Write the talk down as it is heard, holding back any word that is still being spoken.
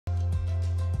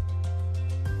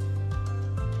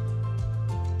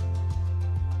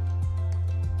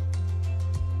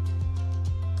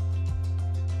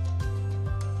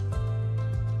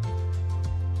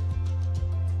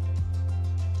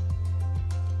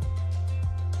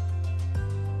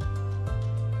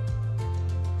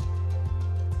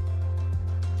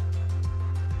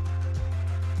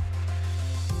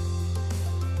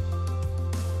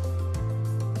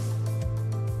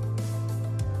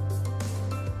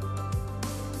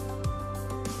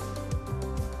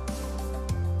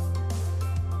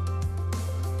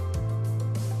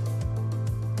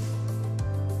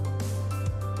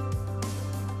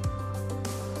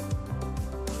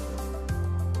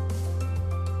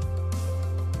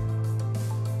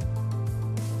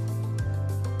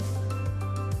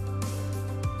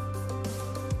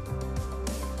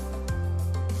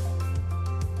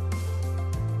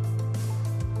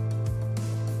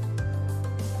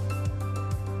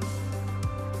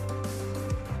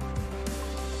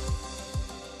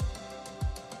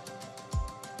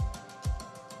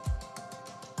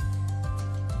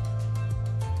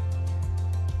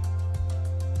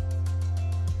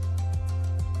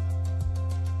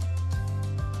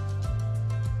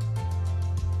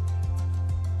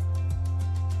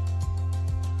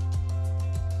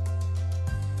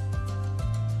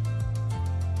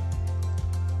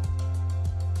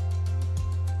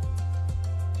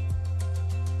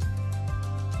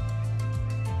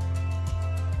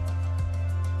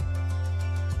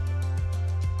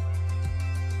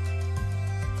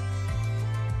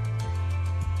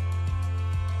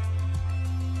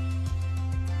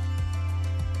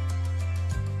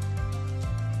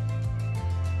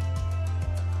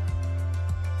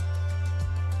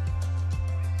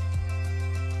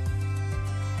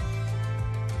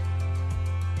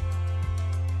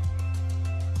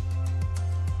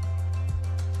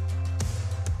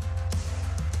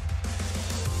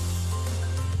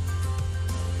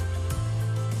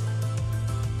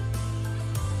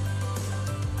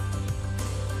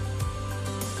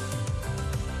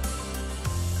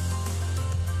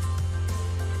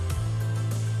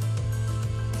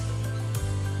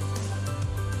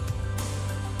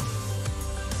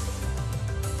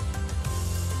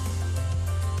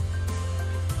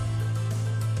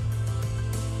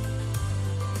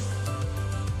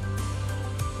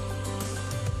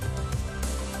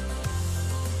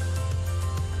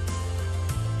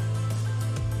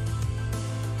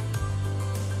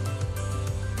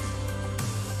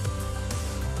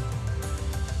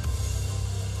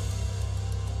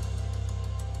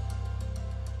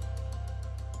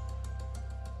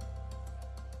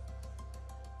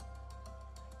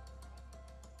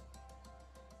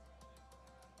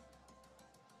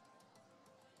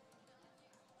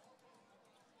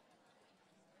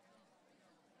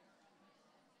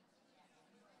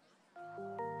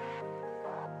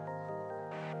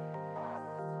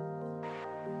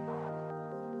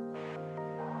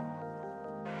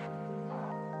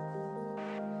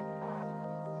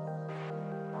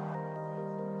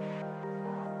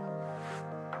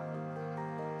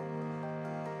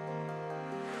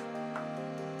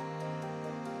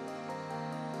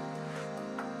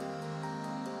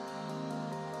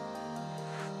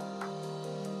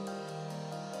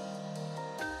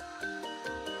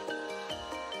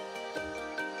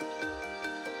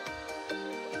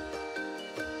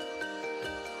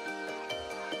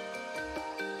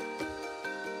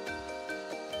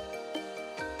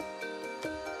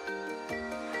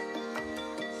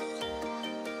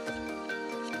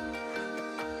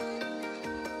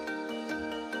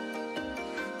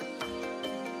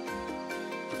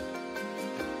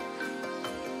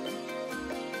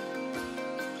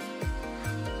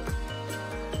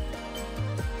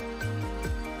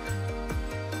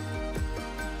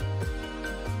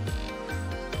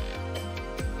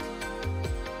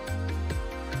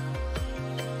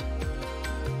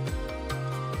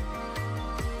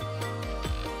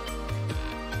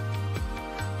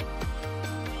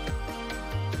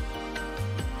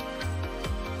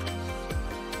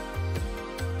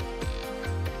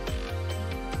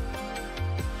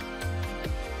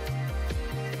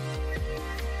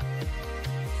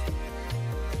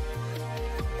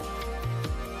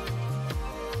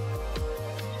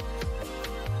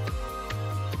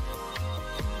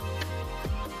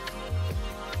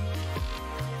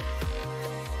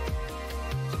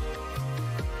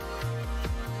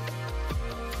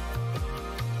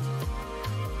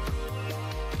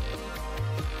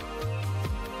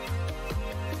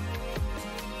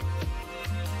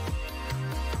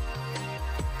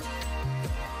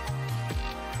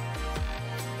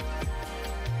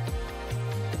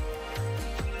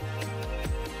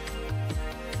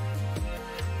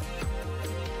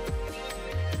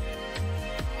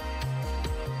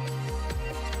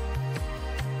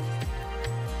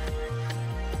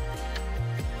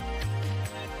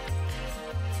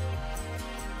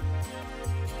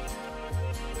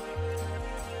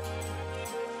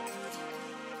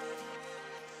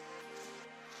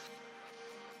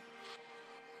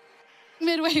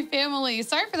Midway family.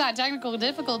 Sorry for that technical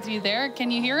difficulty there.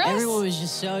 Can you hear us? Everyone was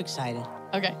just so excited.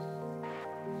 Okay.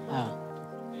 Oh.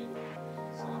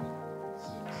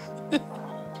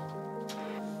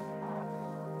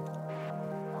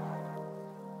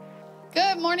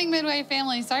 Good morning, Midway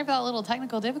family. Sorry for that little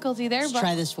technical difficulty there. Let's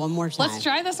try this one more time. Let's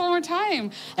try this one more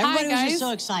time. Everybody Hi, was just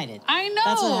so excited. I know.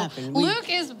 That's what happened. Luke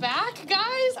is back,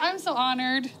 guys. I'm so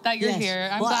honored that you're here.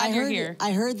 I'm glad you're here.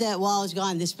 I heard that while I was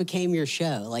gone, this became your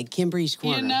show, like Kimberly's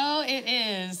Corner. You know, it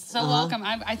is. So welcome.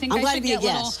 I think I'm I should get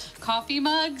little coffee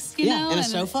mugs, you know. And a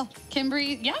sofa.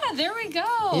 Kimberly, yeah, there we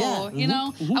go. Yeah. You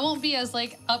know, I won't be as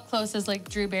like up close as like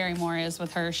Drew Barrymore is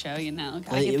with her show, you know.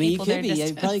 I mean, you could be.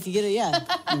 You probably could get it,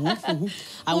 yeah.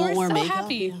 I won't wear makeup.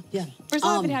 Happy. Yeah. We're so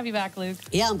happy to have you back, Luke.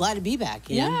 Yeah, I'm glad to be back.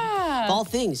 You know? Of all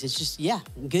things, it's just,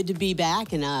 good to be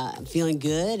back, and I'm feeling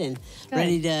good and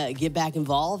ready to get back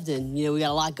involved. And, you know, we got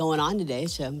a lot going on today,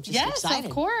 so I'm just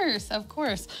excited. Yes, of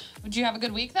course. Did you have a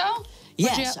good week, though?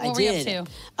 Yes, I did. What were you up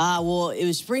to? Well, it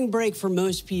was spring break for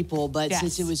most people, but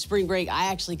since it was spring break,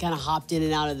 I actually kind of hopped in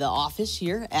and out of the office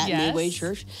here at Midway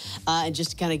Church, and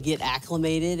just to kind of get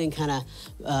acclimated and kind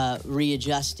of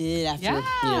readjusted after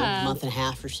a month and a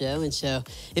half or so. And so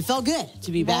it felt good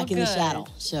to be back in the saddle.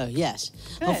 So, yes,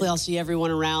 hopefully I'll see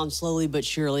everyone around slowly but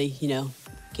surely. You know,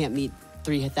 can't meet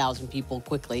 3,000 people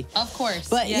quickly. Of course.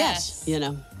 But yes, you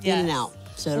know, in and out.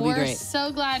 So it'll be great. We're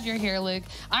so glad you're here, Luke.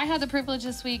 I had the privilege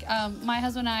this week. My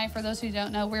husband and I, for those who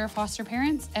don't know, we're foster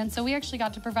parents. And so we actually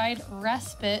got to provide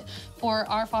respite for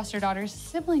our foster daughter's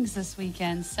siblings this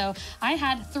weekend. So I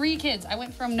had 3 kids. I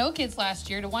went from no kids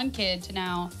last year to 1 kid to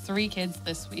now 3 kids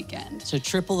this weekend. So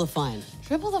triple the fun.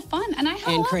 Triple the fun. And I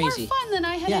had a lot more fun than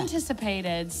I had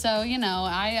anticipated. So, you know,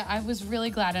 I was really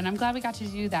glad. And I'm glad we got to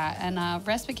do that. And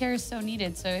respite care is so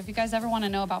needed. So if you guys ever want to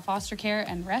know about foster care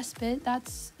and respite,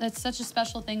 that's such a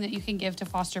special thing that you can give to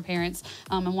foster parents,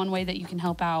 and one way that you can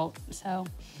help out. So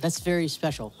that's very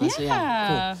special. Cool.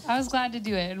 I was glad to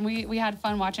do it, and we had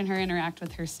fun watching her interact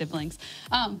with her siblings.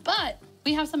 But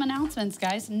we have some announcements,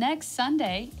 guys. Next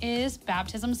Sunday is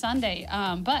Baptism Sunday,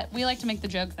 but we like to make the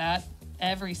joke that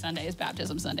every Sunday is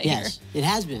Baptism Sunday here. Yes, it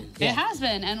has been. It has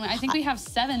been, and I think we have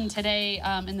 7 today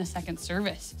in the second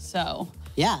service. So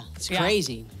it's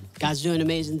crazy. God's doing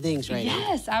amazing things right now.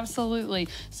 Yes, absolutely.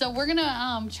 So we're going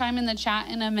to chime in the chat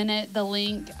in a minute, the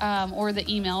link or the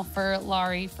email for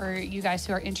Laurie for you guys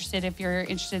who are interested, if you're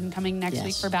interested in coming next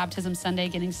week for Baptism Sunday,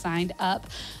 getting signed up.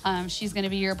 She's going to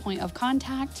be your point of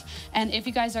contact. And if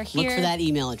you guys are here... Look for that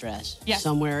email address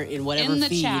somewhere in whatever feed. In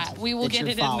the chat. We will get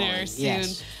it in there soon.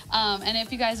 Yes. And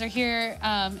if you guys are here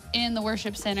in the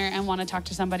worship center and want to talk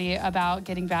to somebody about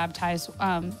getting baptized,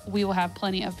 we will have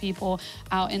plenty of people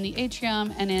out in the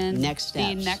atrium and in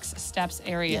the next steps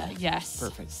area. Yes.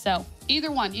 Perfect. So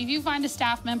either one. If you find a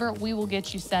staff member, we will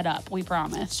get you set up. We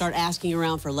promise. Start asking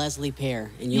around for Leslie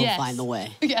Pear, and you'll find the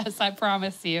way. Yes, I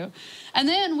promise you. And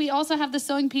then we also have the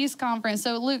Sowing Peace Conference.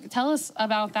 So, Luke, tell us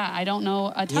about that. I don't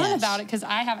know a ton about it because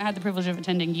I haven't had the privilege of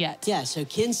attending yet. Yeah, so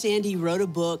Ken Sandy wrote a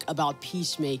book about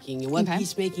peacemaking. And what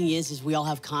peacemaking is we all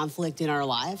have conflict in our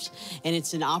lives. And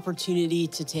it's an opportunity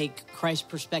to take Christ's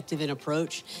perspective and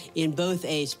approach in both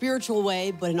a spiritual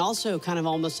way, but in also kind of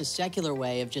almost a secular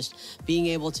way of just being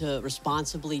able to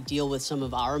responsibly deal with some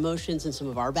of our emotions and some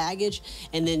of our baggage,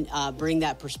 and then bring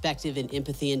that perspective and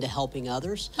empathy into helping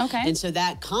others. And so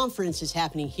that conference is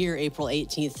happening here April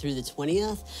 18th through the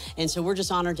 20th. And so we're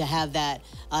just honored to have that.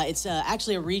 It's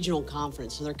actually a regional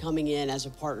conference. So they're coming in as a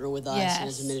partner with us and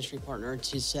as a ministry partner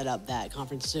to set up that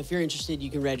conference. So if you're interested, you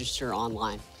can register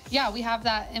online. Yeah, we have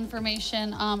that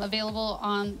information available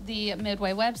on the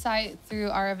Midway website through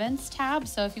our events tab.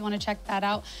 So if you want to check that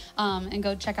out and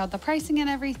go check out the pricing and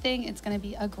everything, it's going to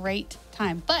be a great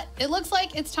time. But it looks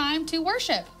like it's time to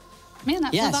worship. Man,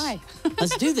 that flew by.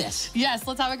 Let's do this. Yes,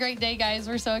 let's have a great day, guys.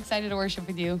 We're so excited to worship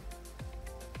with you.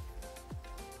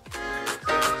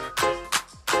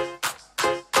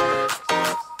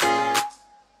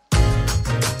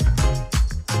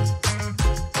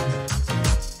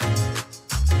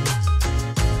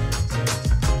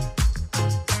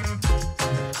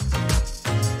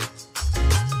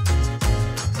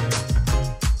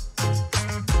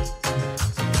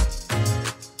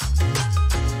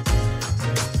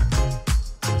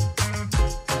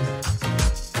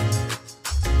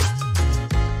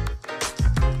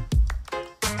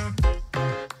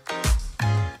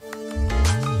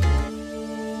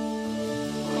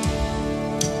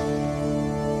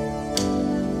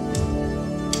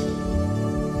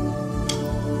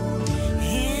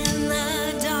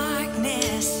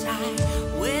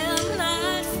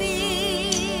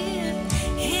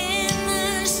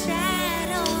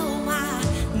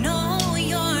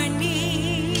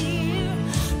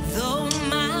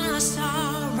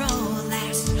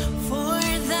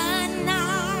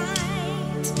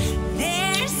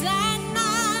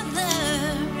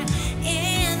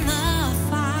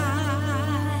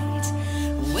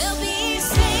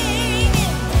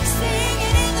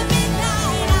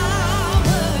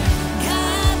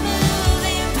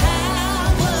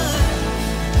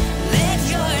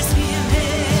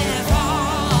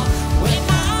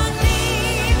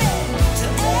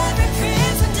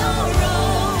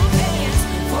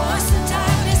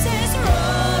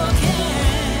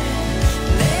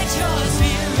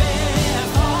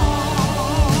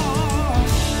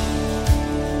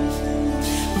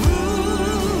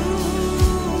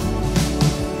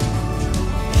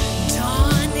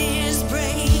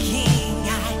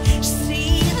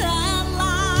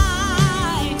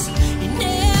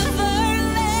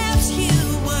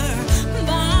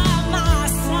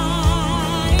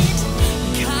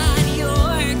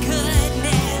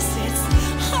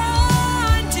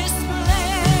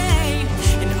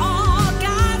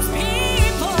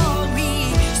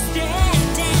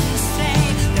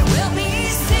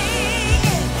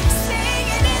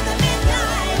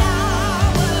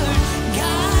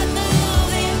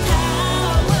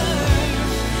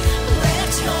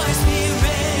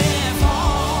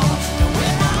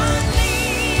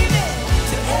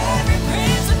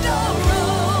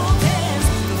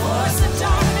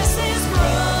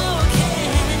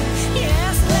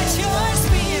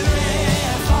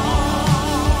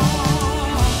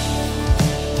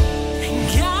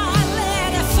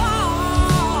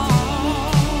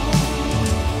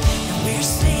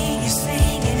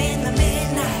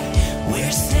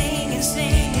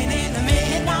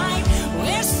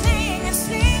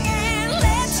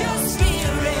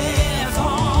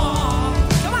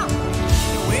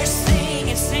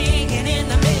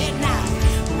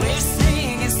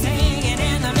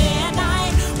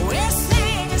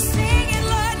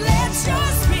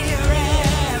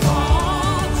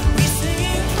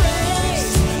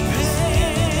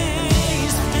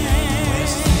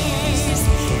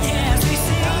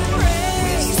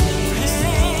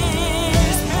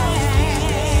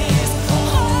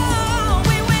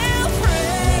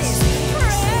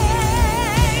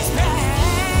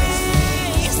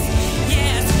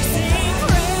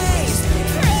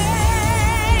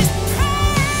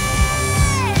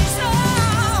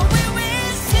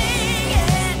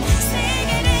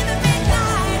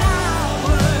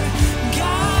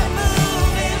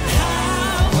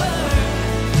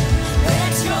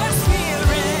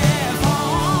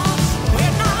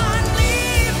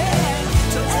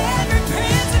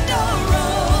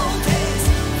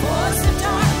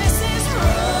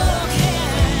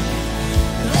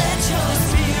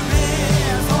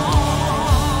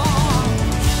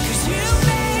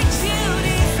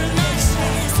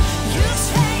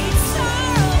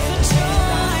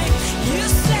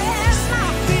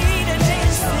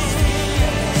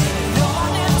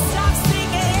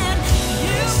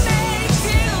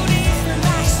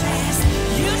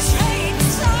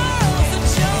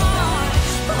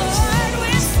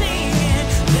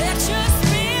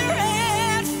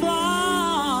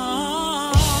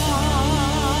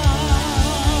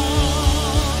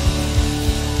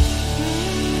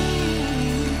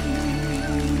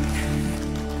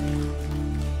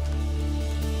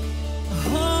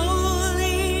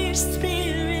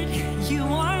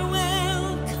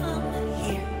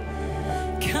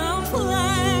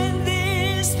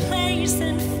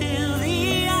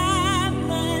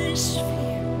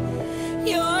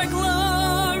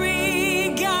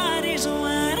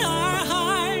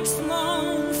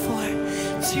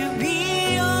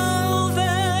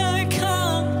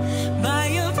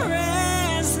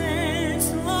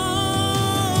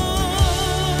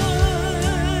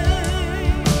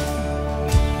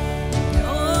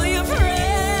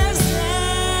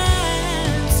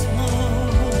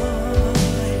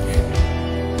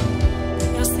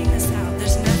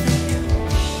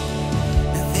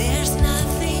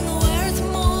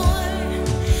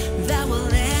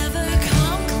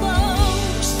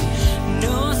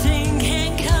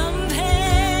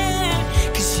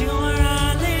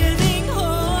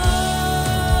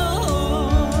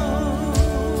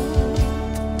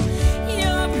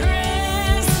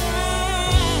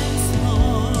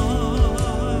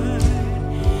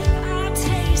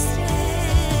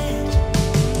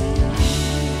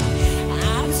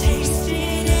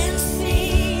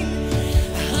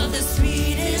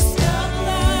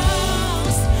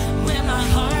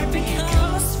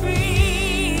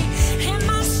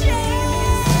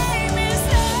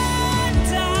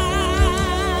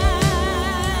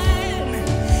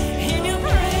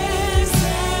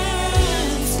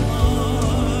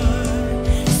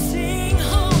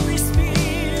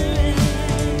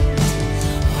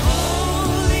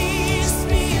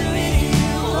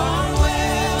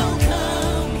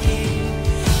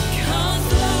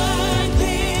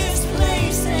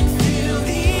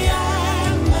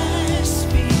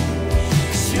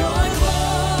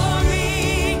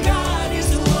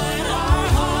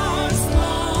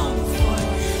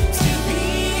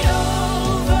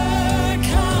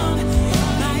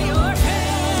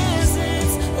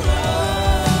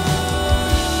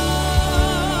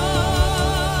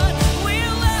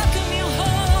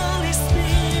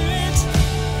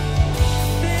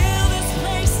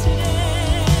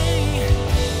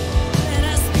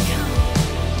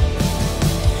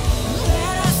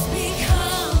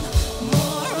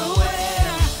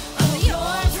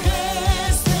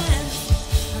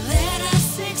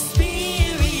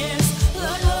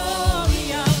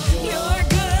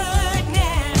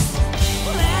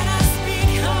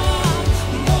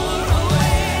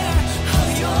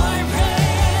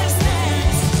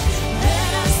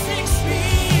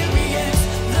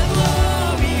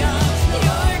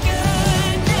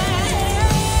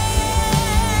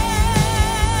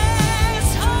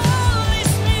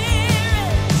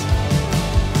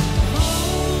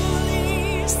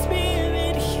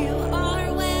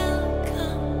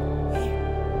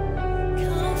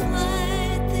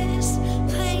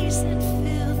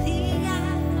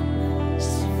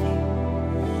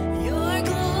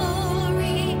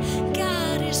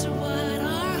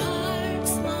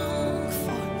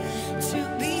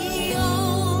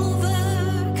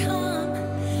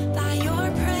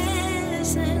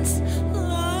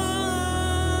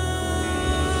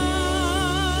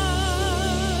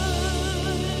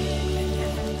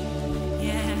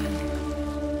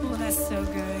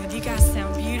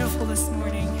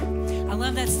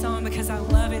 song because I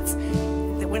love it.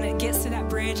 That when it gets to that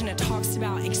bridge and it talks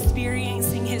about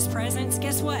experiencing his presence,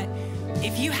 guess what?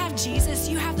 If you have Jesus,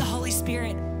 you have the Holy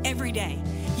Spirit every day.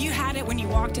 You had it when you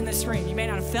walked in this room. You may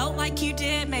not have felt like you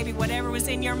did. Maybe whatever was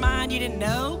in your mind, you didn't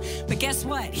know. But guess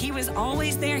what? He was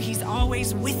always there. He's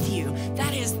always with you.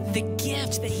 That is the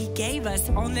gift that he gave us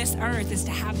on this earth, is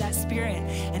to have that spirit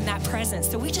and that presence.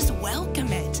 So we just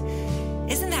welcome it.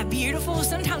 Isn't that beautiful?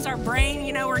 Sometimes our brain,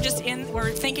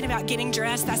 we're thinking about getting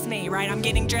dressed. That's me, right? I'm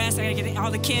getting dressed. I gotta get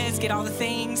all the kids, get all the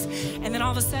things. And then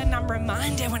all of a sudden I'm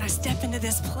reminded when I step into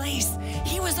this place,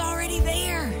 he was already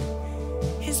there.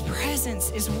 His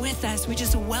presence is with us. We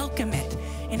just welcome it.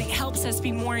 And it helps us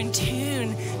be more in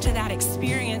tune to that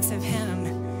experience of him.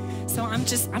 So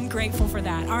I'm grateful for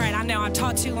that. All right, I know I've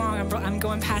talked too long. I'm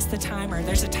going past the timer.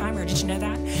 There's a timer. Did you know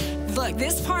that? Look,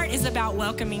 this part is about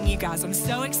welcoming you guys. I'm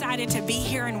so excited to be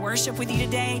here and worship with you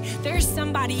today. There's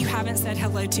somebody you haven't said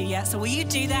hello to yet. So will you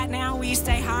do that now? Will you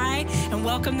say hi and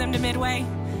welcome them to Midway?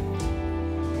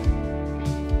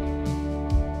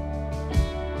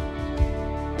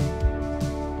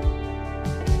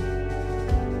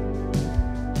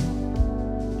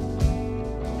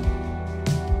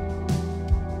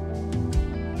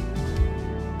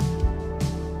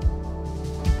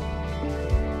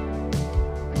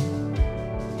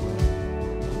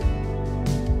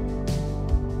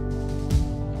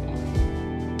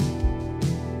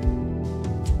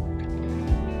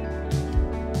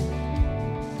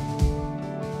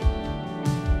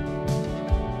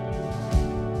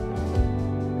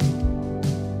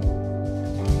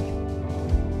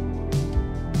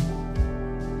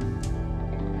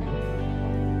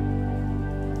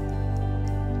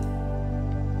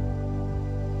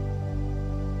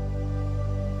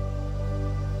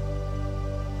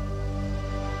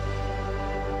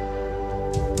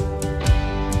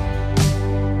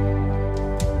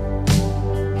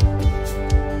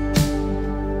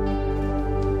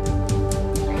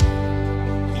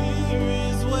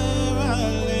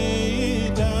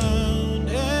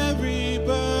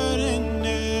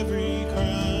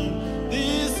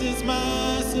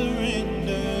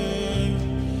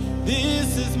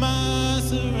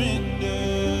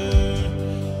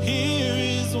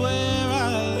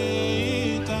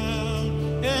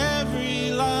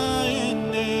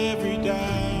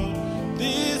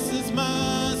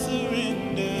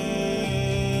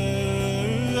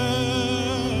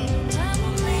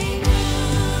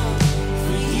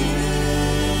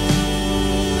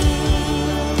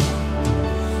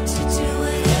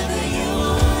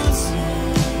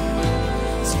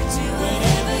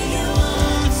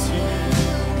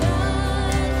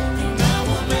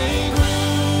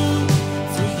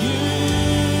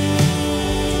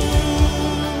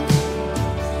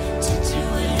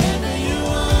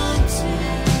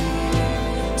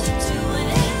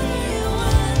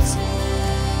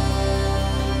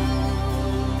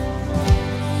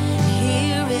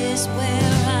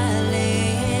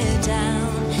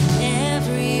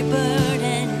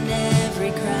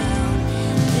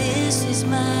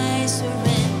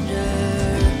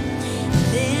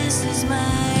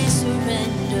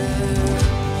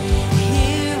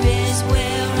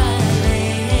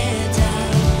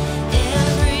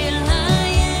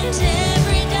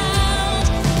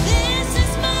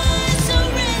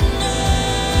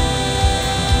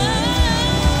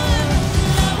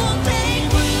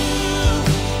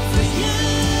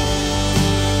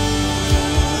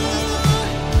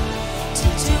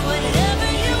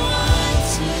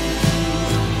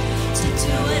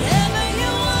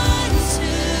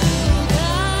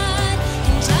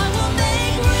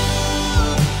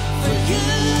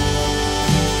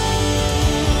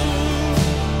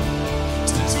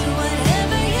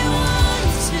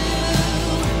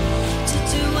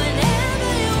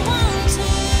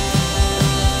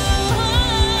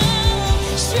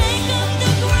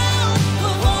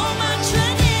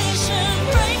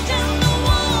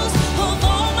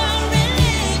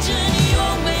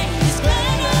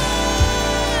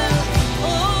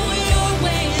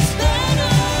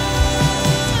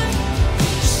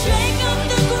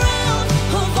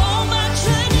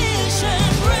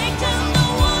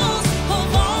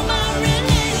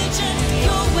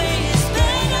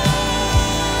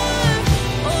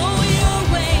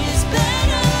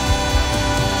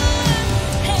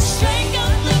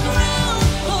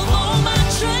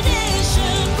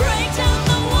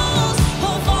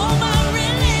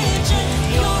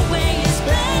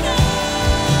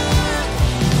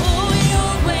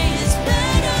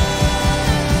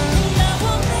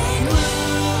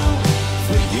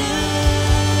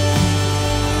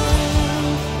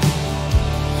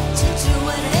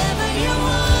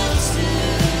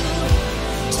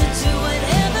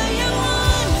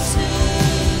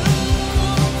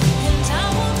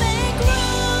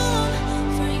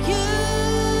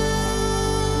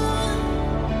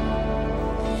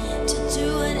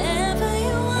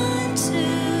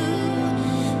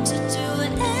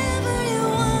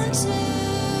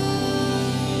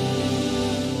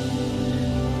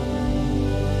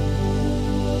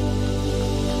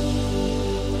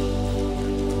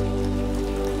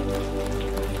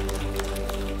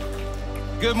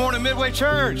 Good morning, Midway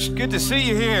Church. Good to see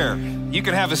you here. You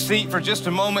can have a seat for just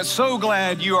a moment. So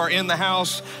glad you are in the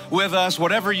house with us.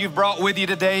 Whatever you've brought with you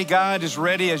today, God is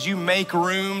ready as you make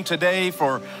room today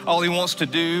for all he wants to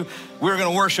do. We're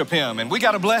going to worship him, and we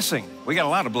got a blessing. We got a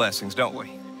lot of blessings, don't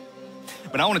we?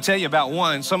 But I want to tell you about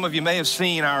one. Some of you may have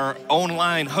seen our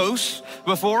online hosts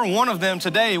before. One of them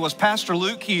today was Pastor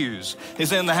Luke Hughes.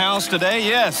 He's in the house today,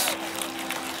 yes.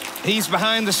 He's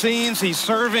behind the scenes. He's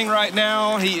serving right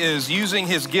now. He is using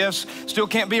his gifts. Still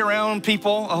can't be around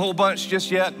people a whole bunch just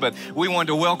yet, but we wanted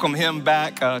to welcome him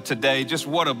back today. Just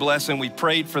what a blessing. We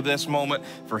prayed for this moment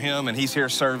for him, and he's here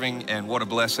serving, and what a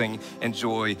blessing and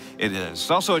joy it is.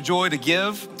 It's also a joy to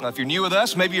give. If you're new with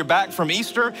us, maybe you're back from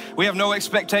Easter. We have no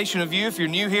expectation of you if you're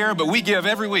new here, but we give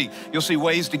every week. You'll see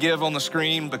ways to give on the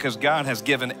screen because God has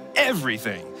given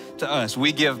everything to us.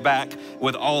 We give back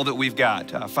with all that we've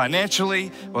got,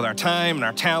 financially, with our time and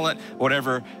our talent,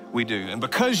 whatever we do. And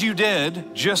because you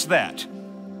did just that,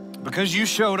 because you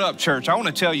showed up, church, I want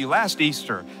to tell you, last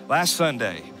Easter, last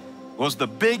Sunday, was the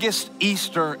biggest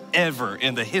Easter ever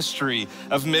in the history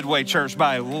of Midway Church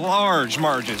by large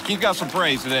margins. You got some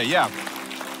praise today, yeah.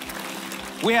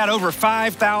 We had over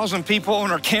 5,000 people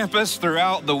on our campus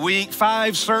throughout the week,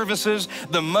 5 services,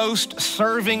 the most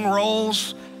serving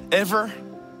roles ever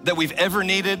that we've ever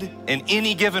needed in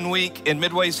any given week in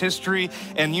Midway's history.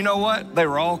 And you know what? They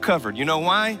were all covered. You know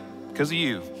why? Because of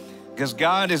you. Because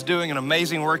God is doing an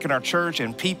amazing work in our church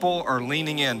and people are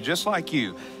leaning in just like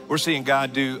you. We're seeing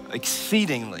God do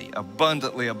exceedingly,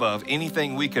 abundantly above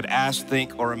anything we could ask,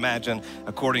 think, or imagine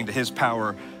according to his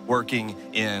power working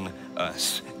in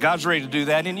us. God's ready to do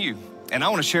that in you. And I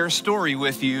want to share a story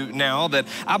with you now that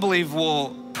I believe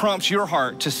will prompt your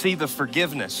heart to see the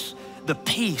forgiveness, the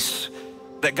peace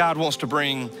that God wants to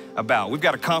bring about. We've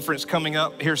got a conference coming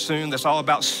up here soon that's all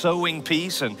about sowing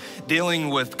peace and dealing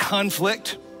with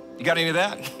conflict. You got any of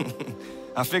that?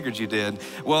 I figured you did.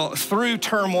 Well, through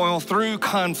turmoil, through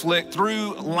conflict,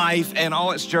 through life and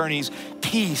all its journeys,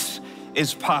 peace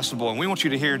is possible. And we want you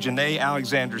to hear Janae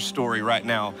Alexander's story right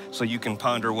now so you can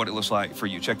ponder what it looks like for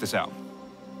you. Check this out.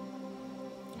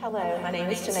 Hello, my name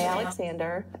is Janae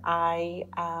Alexander. I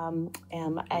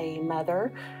am a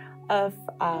mother of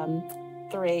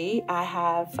 3. I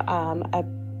have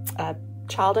a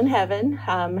child in heaven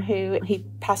who he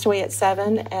passed away at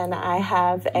 7, and I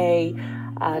have a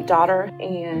daughter,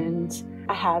 and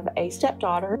I have a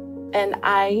stepdaughter, and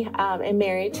I am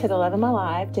married to the love of my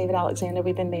life, David Alexander.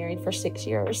 We've been married for 6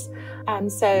 years.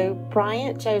 So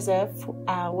Bryant Joseph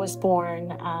was born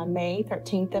May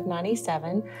 13th of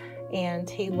 97. And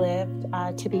he lived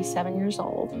to be 7 years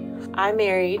old. I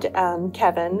married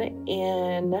Kevin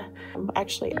in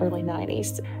actually early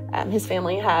 90s. His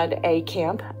family had a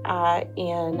camp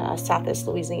in Southeast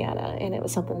Louisiana, and it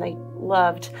was something they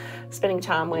loved spending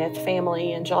time with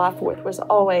family, and July 4th was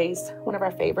always one of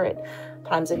our favorite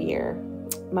times of year.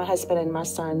 My husband and my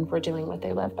son were doing what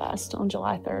they loved best on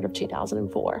July 3rd of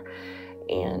 2004,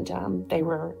 and they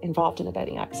were involved in a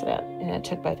boating accident, and it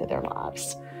took both of their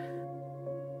lives.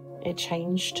 It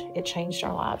changed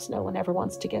our lives. No one ever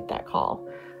wants to get that call.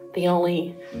 The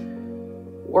only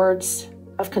words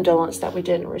of condolence that we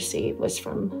didn't receive was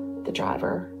from the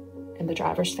driver and the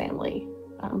driver's family,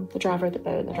 the driver of the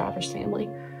boat and the driver's family.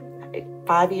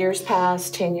 5 years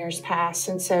passed, 10 years passed,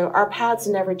 and so our paths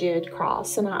never did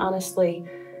cross. And I honestly,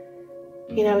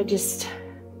 you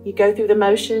go through the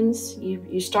motions,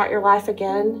 you start your life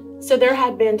again. So there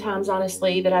had been times,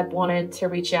 honestly, that I'd wanted to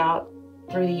reach out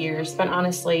through the years, but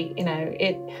honestly,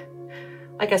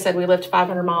 like I said, we lived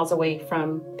 500 miles away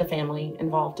from the family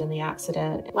involved in the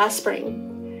accident. Last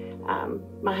spring,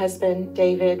 my husband,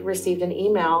 David, received an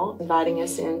email inviting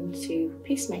us into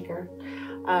Peacemaker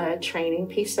training,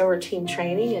 Peace Sower team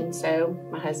training, and so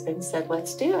my husband said,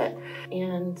 let's do it,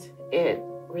 and it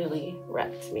really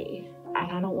wrecked me.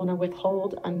 I don't want to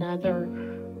withhold another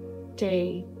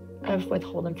day of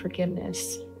withholding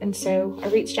forgiveness, and so I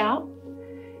reached out.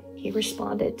 He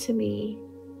responded to me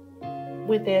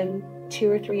within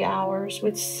 2 or 3 hours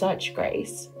with such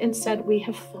grace and said, we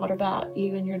have thought about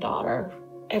you and your daughter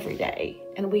every day,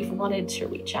 and we've wanted to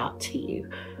reach out to you,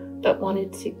 but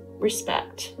wanted to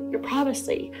respect your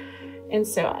privacy. And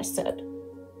so I said,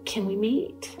 can we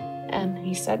meet? And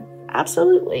he said,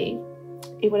 absolutely.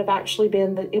 It would have actually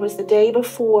been, it was the day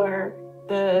before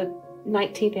the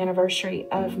 19th anniversary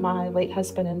of my late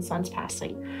husband and son's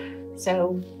passing.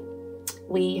 So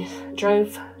we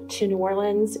drove to New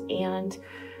Orleans, and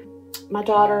my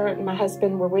daughter and my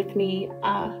husband were with me.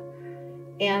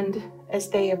 And as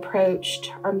they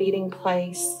approached our meeting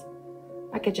place,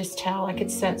 I could just tell, I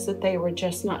could sense that they were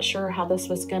just not sure how this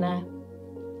was going to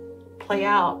play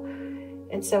out.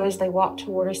 And so as they walked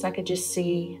toward us, I could just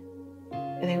see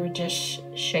they were just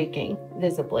shaking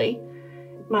visibly.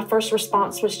 My first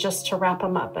response was just to wrap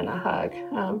them up in a hug.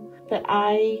 But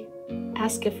I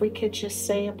asked if we could just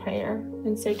say a prayer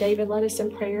and say, David, let us in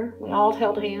prayer. We all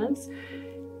held hands.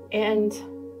 And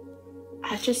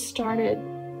I just started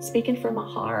speaking from my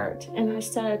heart. And I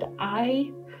said,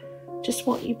 I just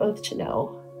want you both to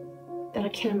know that I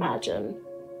can't imagine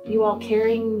you all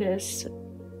carrying this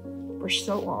for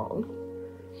so long.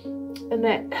 And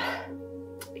that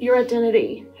your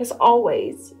identity has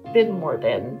always been more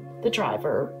than the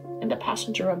driver and the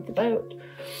passenger of the boat.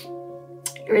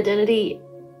 Your identity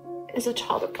is a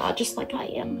child of God, just like I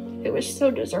am, who is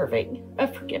so deserving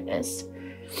of forgiveness.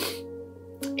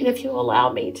 And if you'll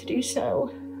allow me to do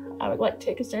so, I would like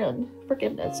to extend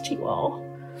forgiveness to you all.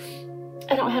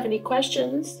 I don't have any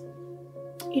questions.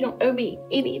 You don't owe me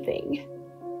anything.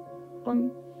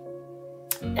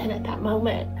 And at that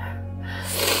moment,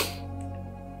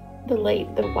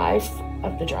 the wife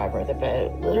of the driver of the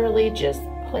boat literally just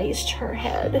placed her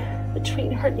head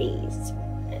between her knees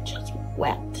and just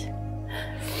wept.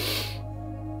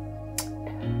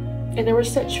 And there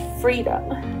was such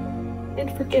freedom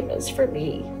and forgiveness for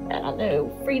me, and I know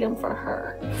freedom for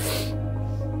her.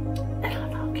 And I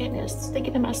thought, goodness,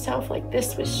 thinking to myself, like,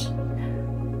 it was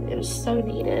so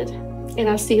needed. And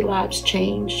I see lives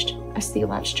changed. I see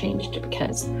lives changed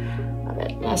because of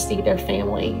it. And I see their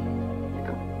family,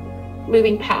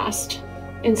 moving past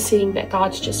and seeing that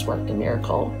God's just worked a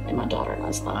miracle in my daughter and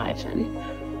I's life. And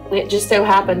it just so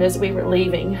happened as we were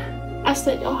leaving, I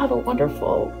said, y'all have a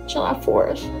wonderful July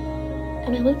 4th.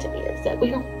 And they looked at me and said, we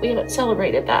haven't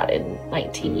celebrated that in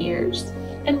 19 years.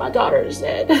 And my daughter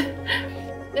said,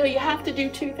 no, you have to do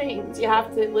two things. You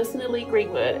have to listen to Lee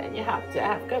Greenwood and you have to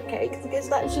have cupcakes, because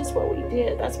that's just what we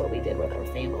did. That's what we did with our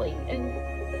family. And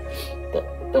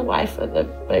the wife of the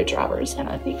boat driver said,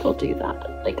 I think we'll do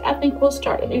that. Like, I think we'll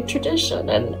start a new tradition.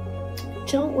 And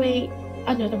don't wait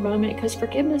another moment, because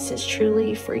forgiveness is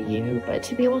truly for you. But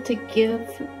to be able to give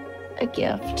a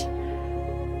gift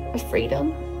of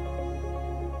freedom,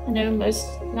 I know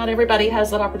not everybody has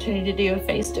that opportunity to do a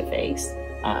face-to-face.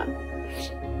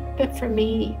 But for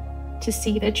me to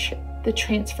see the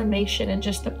transformation and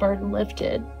just the burden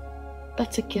lifted,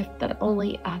 that's a gift that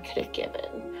only I could have given.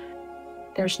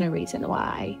 There's no reason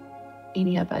why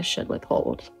any of us should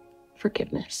withhold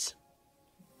forgiveness.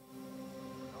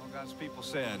 All God's people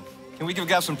said. Can we give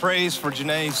God some praise for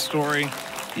Janae's story?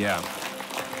 Yeah.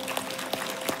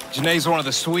 Janae's one of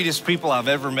the sweetest people I've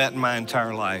ever met in my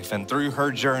entire life. And through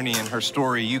her journey and her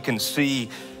story, you can see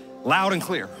loud and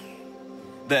clear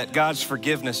that God's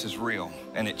forgiveness is real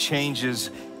and it changes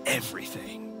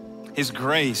everything. His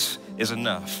grace is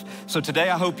enough. So today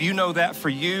I hope you know that for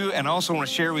you, and I also want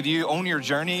to share with you on your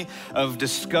journey of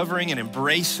discovering and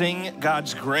embracing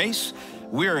God's grace.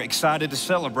 We're excited to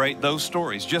celebrate those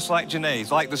stories, just like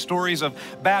Janae's, like the stories of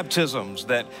baptisms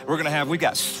that we're gonna have. We've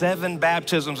got 7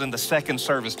 baptisms in the second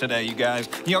service today, you guys.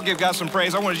 Y'all give God some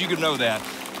praise. I wanted you to know that.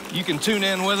 You can tune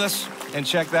in with us and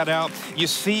check that out. You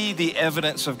see the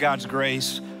evidence of God's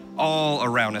grace all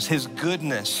around us. His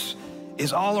goodness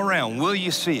is all around. Will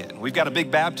you see it? We've got a big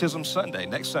baptism Sunday,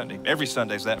 next Sunday. Every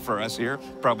Sunday's that for us here,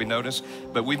 probably noticed,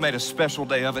 but we've made a special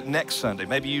day of it next Sunday.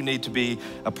 Maybe you need to be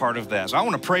a part of that. So I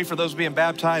want to pray for those being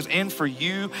baptized and for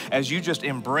you as you just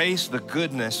embrace the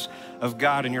goodness of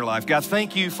God in your life. God,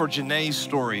 thank you for Janae's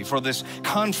story, for this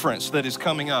conference that is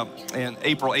coming up in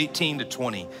April 18 to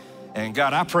 20. And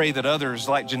God, I pray that others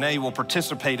like Janae will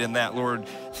participate in that, Lord,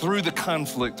 through the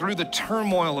conflict, through the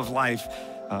turmoil of life.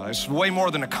 It's way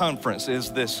more than a conference,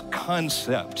 is this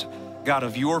concept, God,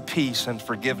 of your peace and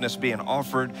forgiveness being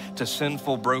offered to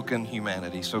sinful, broken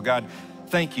humanity. So God,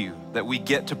 thank you that we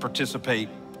get to participate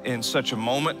in such a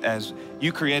moment as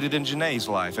you created in Janae's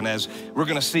life. And as we're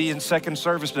gonna see in second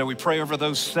service today, we pray over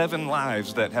those 7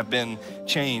 lives that have been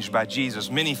changed by Jesus,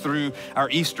 many through our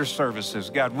Easter services.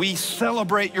 God, we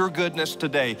celebrate your goodness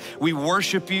today. We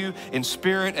worship you in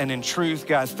spirit and in truth.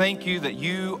 God, thank you that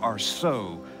you are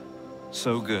so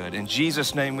good. In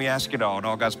Jesus' name we ask it all. And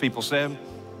all God's people said,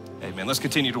 amen. Let's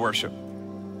continue to worship.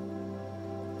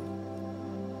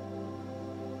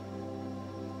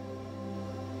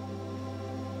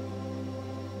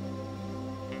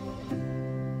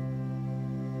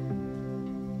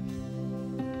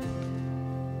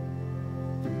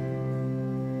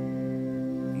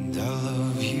 And I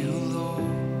love you, Lord.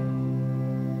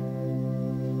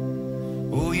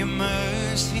 Oh, your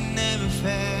mercy never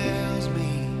fails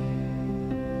me.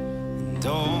 And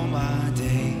all my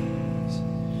days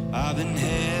I've been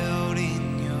held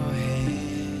in your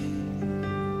hand.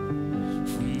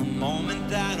 From the moment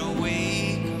that I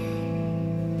wake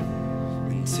up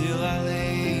till I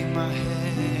lay my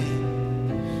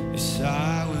head. Yes,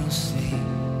 I will sing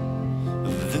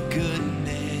of the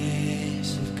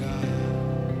goodness of God.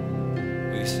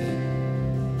 We sing.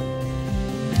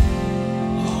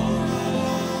 All my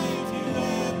life you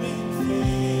have been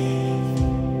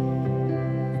faithful.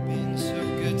 You've been so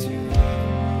good to us.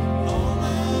 All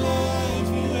my life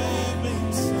you have been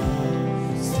so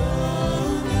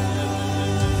good.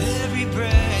 Every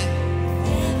breath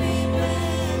that I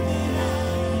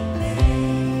make,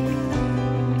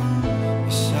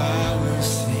 yes, I will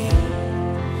sing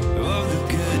of the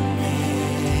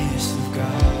goodness of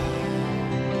God.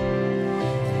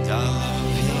 And I love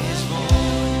His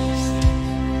voice.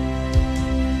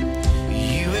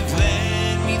 You have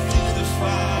led me through the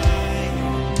fire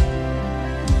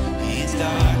in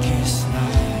darkest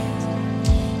night.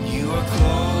 You are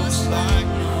close like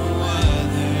no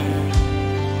other.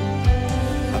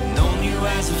 I've known you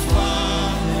as a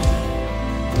father.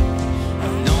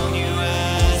 I've known you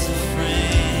as a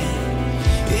friend.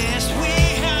 Yes, we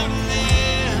have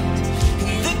lived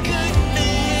in the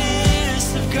goodness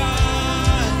of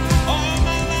God. All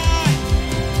my life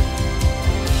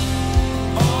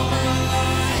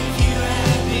you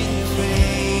have been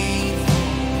faithful.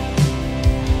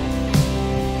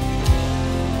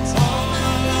 All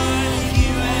my life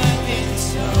you have been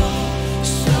so,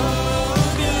 so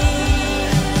good.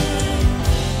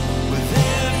 With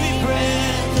every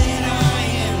breath that I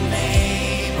am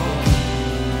able,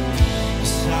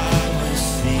 yes, I will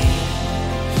sing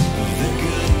of the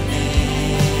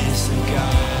goodness of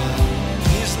God.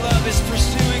 His love is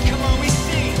pursuing. Come on, we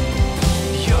sing.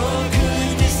 Your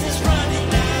goodness is running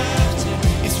after,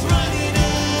 it's running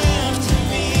after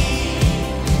me.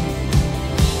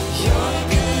 Your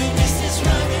goodness is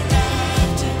running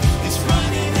after, it's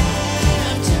running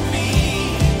after me.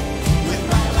 With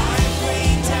my life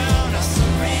laid down, I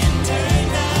surrender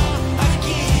now. I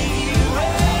give you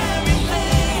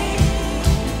everything.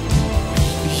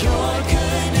 Your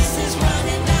goodness is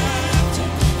running after,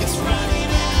 it's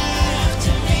running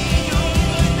after me. Your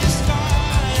goodness,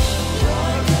 God.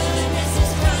 Your goodness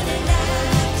is running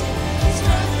after, it's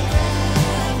running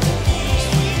after me.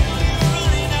 You're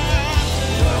running after.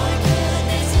 Your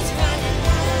goodness is running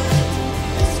after,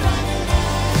 it's running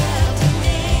after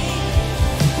me.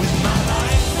 With my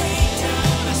life laid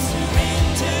down, I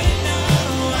surrender now.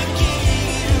 I give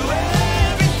you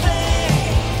everything.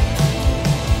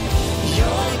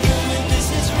 Your goodness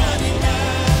is running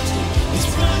after, it's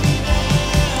running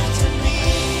after me.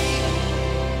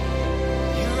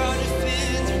 You're our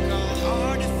defender, God,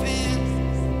 our defender.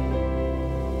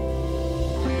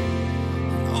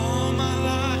 All my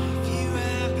life you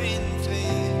have been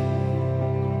faithful.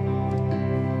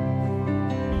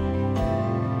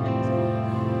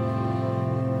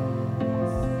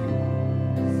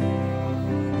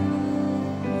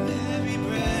 Every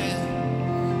breath,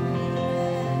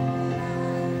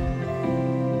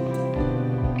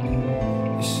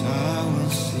 yes, I will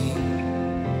sing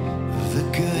of the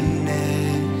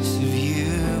goodness of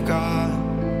you, God.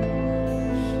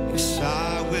 Yes,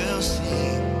 I will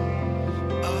sing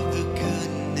of the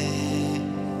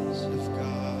goodness of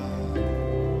God.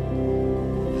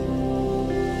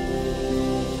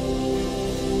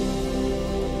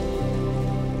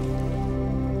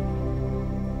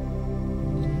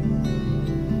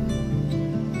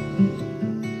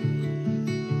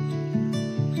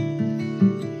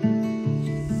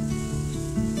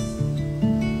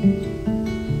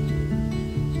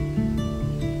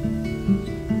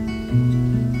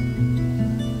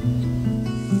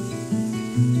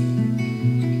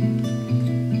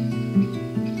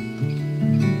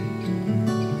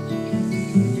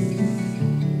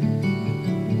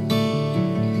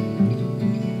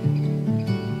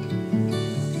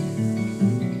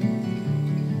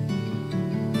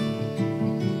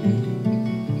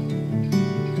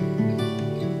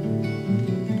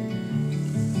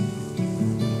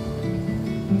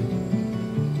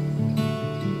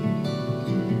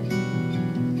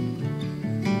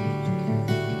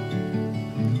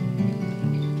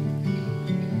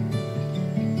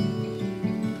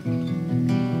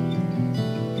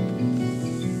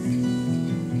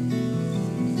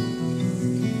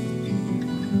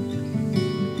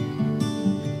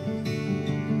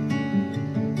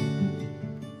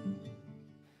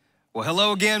 Well,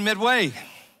 hello again, Midway.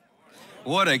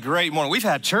 What a great morning. We've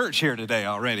had church here today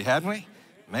already, haven't we?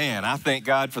 Man, I thank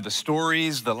God for the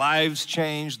stories, the lives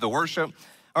changed, the worship.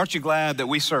 Aren't you glad that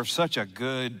we serve such a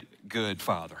good, good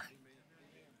Father?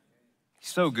 He's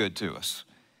so good to us.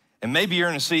 And maybe you're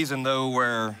in a season, though,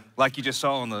 where, like you just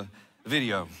saw in the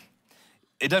video,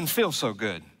 it doesn't feel so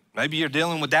good. Maybe you're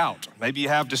dealing with doubt. Maybe you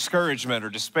have discouragement or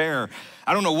despair.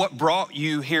 I don't know what brought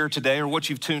you here today or what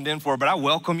you've tuned in for, but I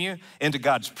welcome you into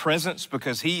God's presence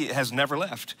because he has never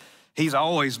left. He's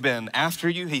always been after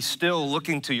you. He's still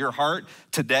looking to your heart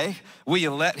today. Will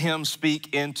you let him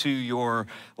speak into your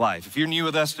life? If you're new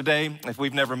with us today, if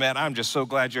we've never met, I'm just so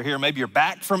glad you're here. Maybe you're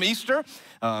back from Easter.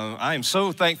 I am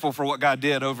so thankful for what God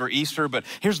did over Easter, but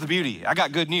here's the beauty. I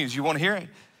got good news. You want to hear it?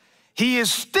 He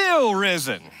is still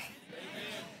risen.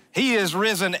 He is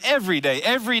risen every day.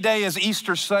 Every day is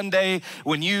Easter Sunday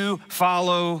when you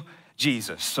follow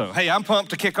Jesus. So, hey, I'm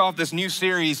pumped to kick off this new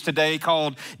series today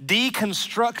called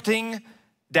Deconstructing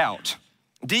Doubt.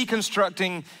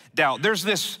 Deconstructing doubt. There's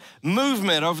this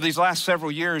movement over these last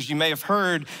several years. You may have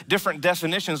heard different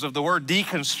definitions of the word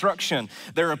deconstruction.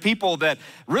 There are people that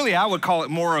really, I would call it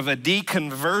more of a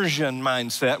deconversion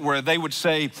mindset where they would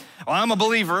say, well, I'm a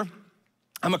believer,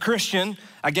 I'm a Christian,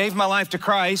 I gave my life to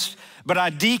Christ, but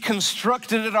I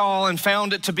deconstructed it all and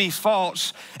found it to be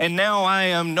false, and now I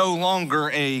am no longer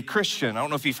a Christian. I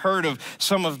don't know if you've heard of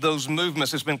some of those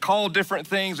movements. It's been called different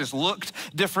things, it's looked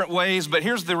different ways, but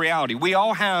here's the reality. We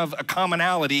all have a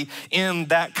commonality in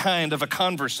that kind of a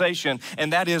conversation,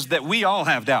 and that is that we all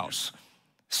have doubts.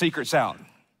 Secret's out.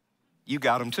 You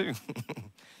got them too.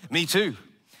 Me too.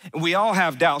 We all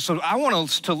have doubts. So I want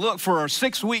us to look for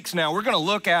 6 weeks now. We're going to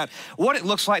look at what it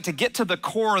looks like to get to the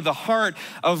core of the heart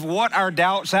of what our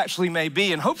doubts actually may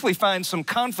be and hopefully find some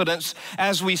confidence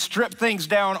as we strip things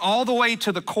down all the way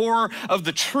to the core of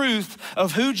the truth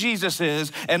of who Jesus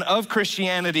is and of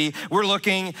Christianity. We're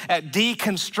looking at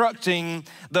deconstructing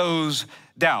those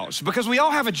doubts because we all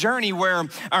have a journey where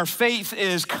our faith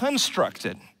is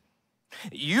constructed.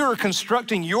 You're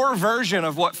constructing your version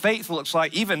of what faith looks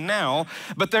like even now,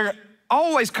 but there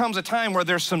always comes a time where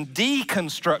there's some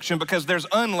deconstruction because there's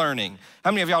unlearning.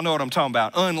 How many of y'all know what I'm talking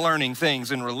about? Unlearning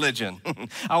things in religion. I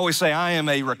always say I am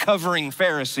a recovering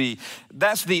Pharisee.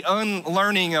 That's the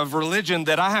unlearning of religion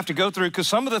that I have to go through because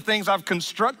some of the things I've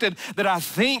constructed that I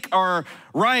think are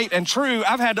right and true,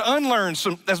 I've had to unlearn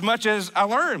as much as I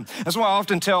learn. That's why I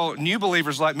often tell new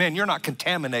believers like, man, you're not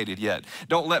contaminated yet.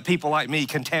 Don't let people like me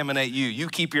contaminate you. You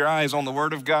keep your eyes on the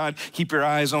Word of God, keep your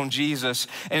eyes on Jesus.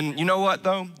 And you know what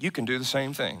though? You can do the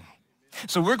same thing.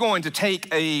 So we're going to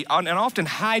take an often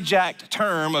hijacked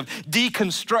term of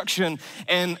deconstruction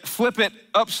and flip it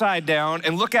upside down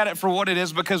and look at it for what it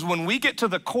is, because when we get to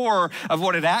the core of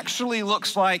what it actually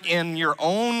looks like in your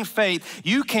own faith,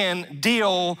 you can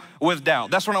deal with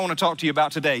doubt. That's what I want to talk to you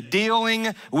about today,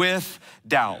 dealing with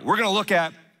doubt. We're going to look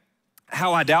at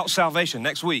how I doubt salvation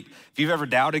next week. If you've ever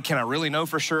doubted, can I really know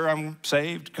for sure I'm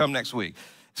saved? Come next week.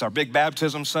 It's our big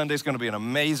baptism Sunday. It's going to be an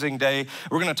amazing day.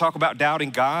 We're going to talk about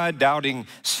doubting God, doubting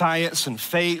science and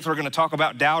faith. We're going to talk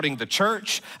about doubting the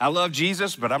church. I love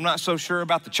Jesus, but I'm not so sure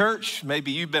about the church.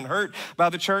 Maybe you've been hurt by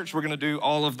the church. We're going to do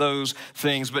all of those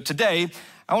things. But today,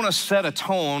 I want to set a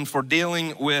tone for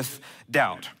dealing with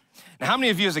doubt. Now, how many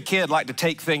of you as a kid like to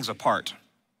take things apart?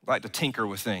 Like to tinker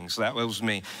with things? That was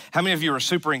me. How many of you are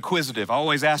super inquisitive,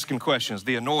 always asking questions?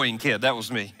 The annoying kid, that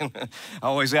was me. I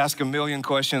always ask a million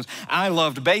questions. I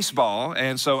loved baseball,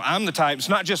 and so I'm the type, it's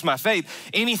not just my faith,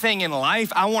 anything in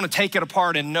life, I want to take it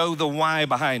apart and know the why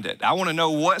behind it. I want to know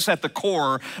what's at the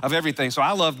core of everything. So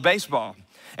I loved baseball.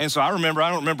 And so I don't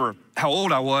remember how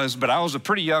old I was, but I was a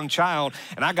pretty young child,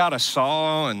 and I got a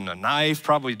saw and a knife,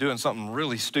 probably doing something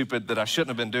really stupid that I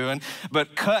shouldn't have been doing,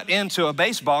 but cut into a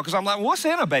baseball because I'm like, what's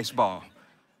in a baseball?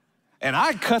 And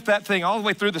I cut that thing all the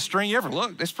way through the string. You ever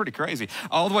look? It's pretty crazy.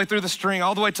 All the way through the string,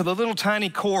 all the way to the little tiny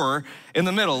core in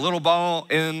the middle, little ball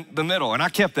in the middle. And I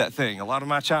kept that thing a lot of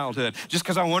my childhood just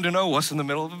because I wanted to know what's in the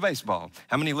middle of a baseball.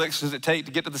 How many licks does it take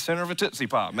to get to the center of a Tootsie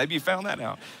Pop? Maybe you found that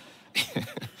out.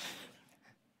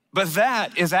 But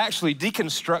that is actually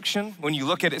deconstruction. When you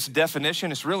look at its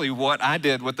definition, it's really what I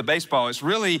did with the baseball. It's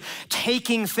really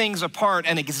taking things apart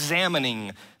and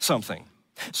examining something.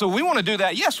 So we want to do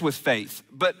that, yes, with faith,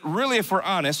 but really, if we're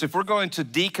honest, if we're going to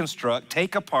deconstruct,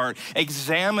 take apart,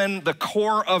 examine the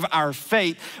core of our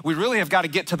faith, we really have got to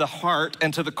get to the heart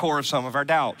and to the core of some of our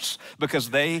doubts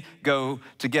because they go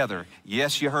together.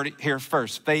 Yes, you heard it here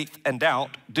first. Faith and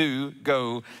doubt do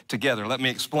go together. Let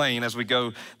me explain as we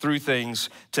go through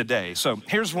things today. So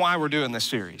here's why we're doing this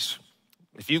series.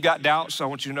 If you've got doubts, I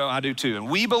want you to know I do too. And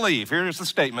we believe, here's the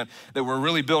statement that we're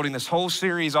really building this whole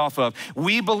series off of.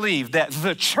 We believe that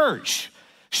the church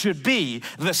should be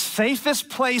the safest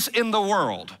place in the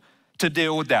world to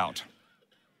deal with doubt.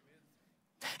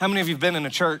 How many of you have been in a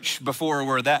church before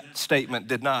where that statement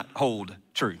did not hold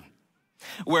true?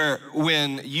 Where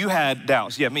when you had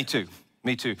doubts, yeah, me too.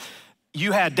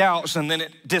 You had doubts and then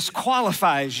it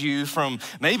disqualifies you from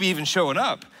maybe even showing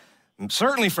up.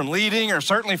 certainly from leading or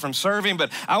certainly from serving,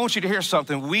 but I want you to hear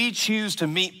something. We choose to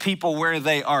meet people where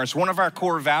they are. It's one of our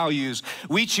core values.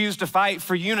 We choose to fight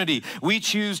for unity. We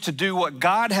choose to do what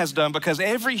God has done because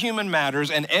every human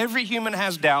matters and every human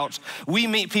has doubts. We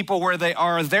meet people where they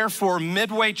are. Therefore,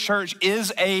 Midway Church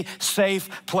is a safe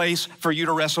place for you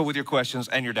to wrestle with your questions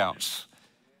and your doubts.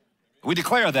 We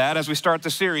declare that as we start the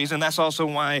series, and that's also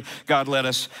why God led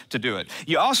us to do it.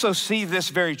 You also see this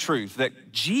very truth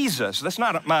that Jesus, that's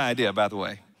not my idea, by the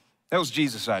way. That was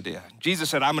Jesus' idea.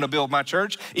 Jesus said, I'm gonna build my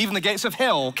church. Even the gates of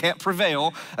hell can't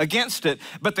prevail against it.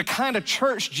 But the kind of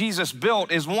church Jesus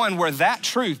built is one where that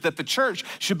truth, that the church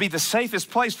should be the safest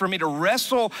place for me to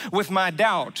wrestle with my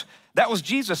doubt, that was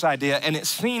Jesus' idea, and it's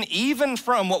seen even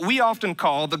from what we often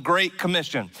call the Great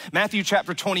Commission. Matthew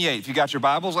chapter 28, if you got your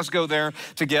Bibles, let's go there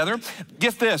together.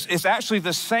 Get this, it's actually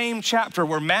the same chapter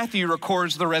where Matthew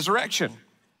records the resurrection.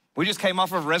 We just came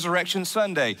off of Resurrection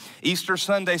Sunday, Easter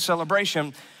Sunday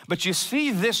celebration, but you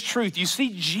see this truth, you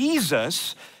see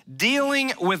Jesus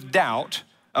dealing with doubt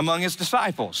among his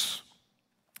disciples.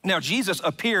 Now, Jesus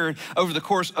appeared over the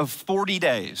course of 40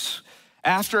 days.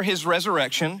 After his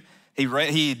resurrection,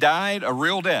 he died a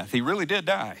real death. He really did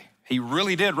die. He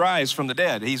really did rise from the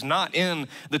dead. He's not in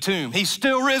the tomb. He's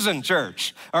still risen,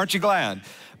 church. Aren't you glad?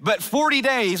 But 40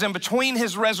 days in between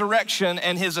his resurrection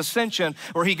and his ascension,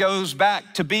 where he goes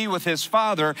back to be with his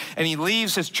Father and he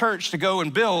leaves his church to go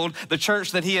and build the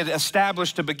church that he had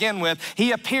established to begin with,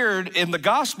 he appeared in the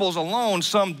Gospels alone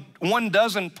some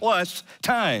 12+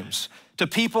 times to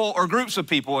people or groups of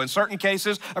people. In certain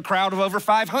cases, a crowd of over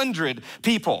 500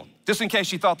 people. Just in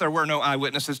case you thought there were no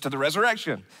eyewitnesses to the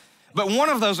resurrection. But one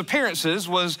of those appearances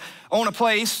was on a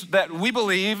place that we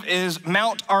believe is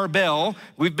Mount Arbel.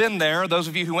 We've been there, those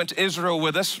of you who went to Israel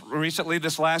with us recently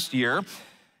this last year.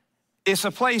 It's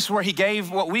a place where he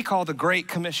gave what we call the Great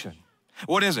Commission.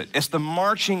 What is it? It's the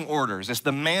marching orders, it's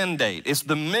the mandate, it's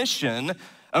the mission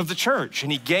of the church,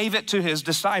 and he gave it to his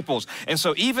disciples. And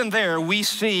so even there, we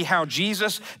see how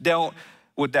Jesus dealt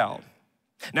with doubt.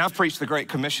 Now, I've preached the Great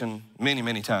Commission many,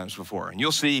 many times before, and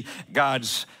you'll see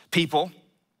God's people.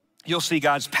 You'll see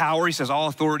God's power. He says, all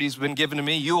authority has been given to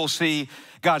me. You will see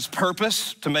God's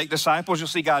purpose to make disciples. You'll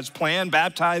see God's plan,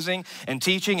 baptizing and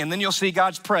teaching, and then you'll see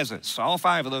God's presence. All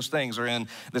 5 of those things are in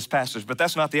this passage, but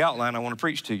that's not the outline I want to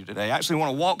preach to you today. I actually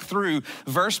want to walk through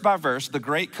verse by verse the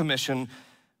Great Commission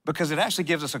because it actually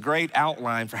gives us a great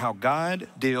outline for how God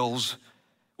deals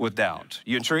with doubt.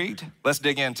 You intrigued? Let's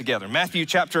dig in together. Matthew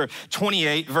chapter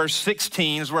 28, verse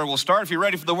 16 is where we'll start. If you're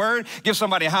ready for the word, give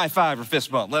somebody a high five or fist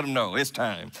bump. Let them know it's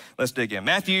time. Let's dig in.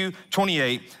 Matthew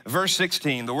 28, verse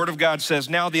 16, the word of God says,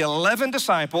 Now the 11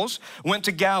 disciples went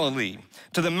to Galilee,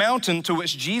 to the mountain to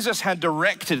which Jesus had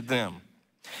directed them.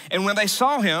 And when they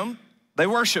saw him, they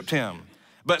worshiped him.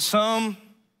 But some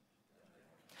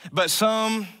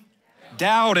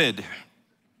doubted.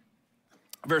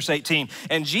 Verse 18,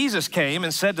 and Jesus came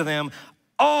and said to them,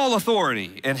 all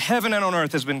authority in heaven and on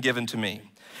earth has been given to me.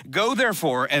 Go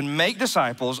therefore and make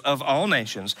disciples of all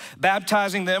nations,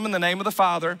 baptizing them in the name of the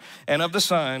Father and of the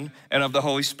Son and of the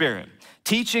Holy Spirit,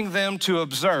 teaching them to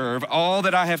observe all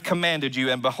that I have commanded you.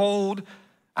 And behold,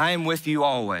 I am with you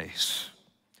always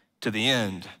to the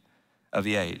end of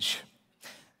the age.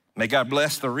 May God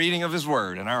bless the reading of his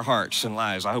word in our hearts and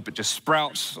lives. I hope it just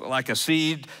sprouts like a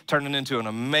seed, turning into an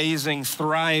amazing,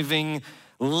 thriving,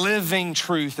 living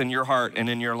truth in your heart and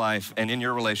in your life and in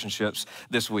your relationships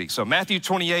this week. So Matthew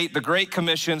 28, the Great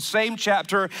Commission, same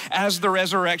chapter as the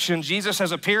resurrection. Jesus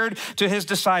has appeared to his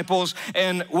disciples,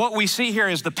 and what we see here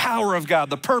is the power of God,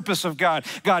 the purpose of God,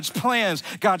 God's plans,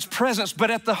 God's presence.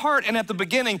 But at the heart and at the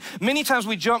beginning, many times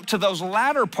we jump to those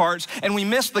latter parts and we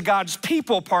miss the God's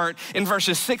people part in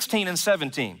verses 16 and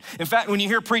 17. In fact, when you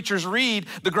hear preachers read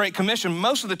the Great Commission,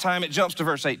 most of the time it jumps to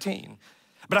verse 18.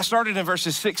 But I started in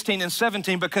verses 16 and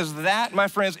 17 because that, my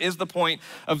friends, is the point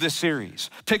of this series.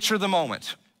 Picture the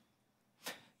moment.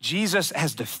 Jesus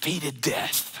has defeated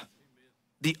death,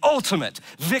 the ultimate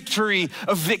victory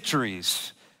of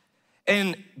victories.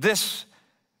 And this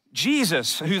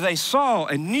Jesus, who they saw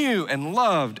and knew and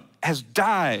loved, has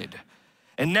died.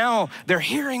 And now they're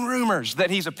hearing rumors that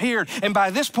he's appeared. And by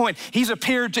this point, he's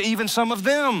appeared to even some of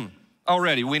them.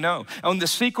 Already, we know. On the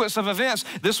sequence of events,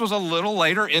 this was a little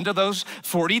later into those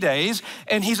 40 days,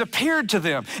 and he's appeared to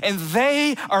them. And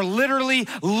they are literally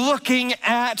looking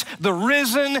at the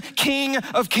risen King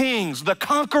of Kings, the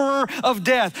conqueror of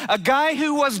death, a guy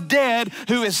who was dead,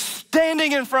 who is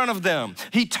standing in front of them.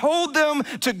 He told them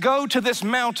to go to this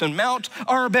mountain, Mount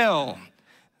Arbel,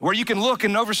 where you can look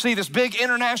and oversee this big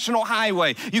international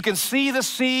highway. You can see the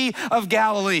Sea of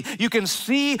Galilee. You can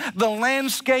see the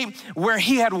landscape where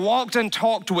he had walked and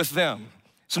talked with them.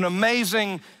 It's an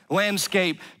amazing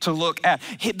landscape to look at.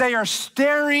 They are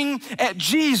staring at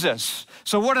Jesus.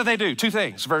 So what do they do? Two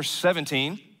things. Verse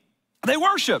 17, they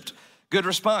worshiped. Good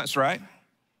response, right?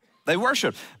 They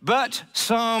worshiped. But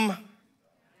some,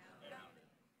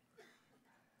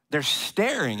 they're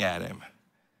staring at him,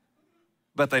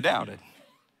 but they doubted.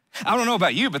 I don't know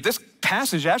about you, but this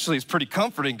passage actually is pretty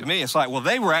comforting to me. It's like, well,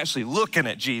 they were actually looking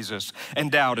at Jesus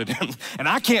and doubted him, and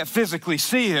I can't physically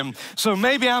see him, so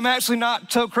maybe I'm actually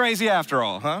not so crazy after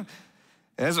all, huh?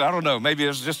 I don't know, maybe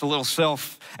there's just a little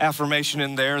self-affirmation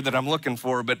in there that I'm looking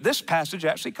for, but this passage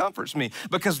actually comforts me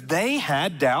because they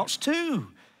had doubts too,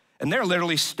 and they're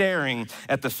literally staring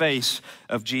at the face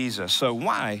of Jesus. So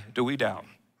why do we doubt?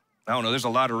 I don't know, there's a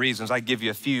lot of reasons. I give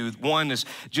you a few. One is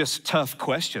just tough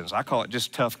questions. I call it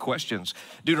just tough questions.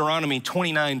 Deuteronomy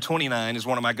 29:29 is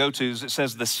one of my go-tos. It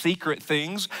says the secret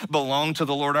things belong to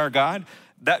the Lord our God.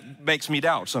 That makes me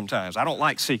doubt sometimes. I don't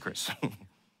like secrets.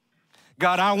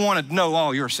 God, I want to know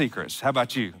all your secrets. How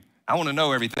about you? I want to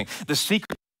know everything. The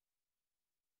secret.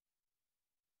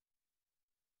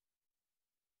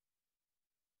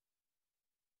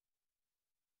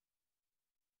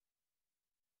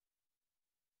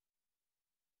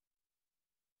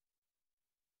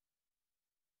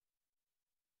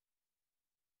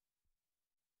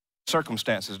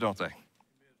 Circumstances, don't they?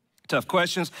 Tough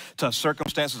questions, tough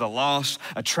circumstances, a loss,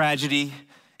 a tragedy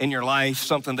in your life,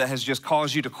 something that has just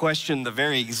caused you to question the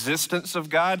very existence of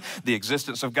God, the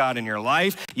existence of God in your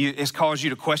life. It's caused you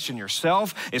to question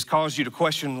yourself. It's caused you to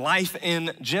question life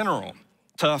in general.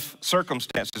 Tough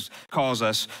circumstances cause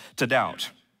us to doubt.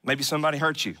 Maybe somebody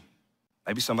hurt you.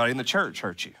 Maybe somebody in the church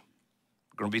hurt you.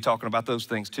 We're going to be talking about those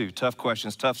things too. Tough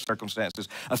questions, tough circumstances.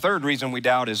 A third reason we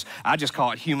doubt is, I just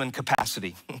call it human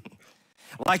capacity.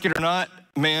 Like it or not,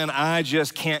 man, I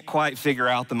just can't quite figure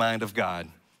out the mind of God.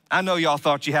 I know y'all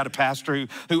thought you had a pastor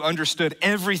who understood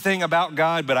everything about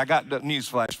God, but I got the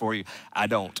newsflash for you. I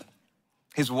don't.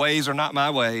 His ways are not my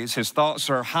ways. His thoughts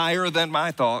are higher than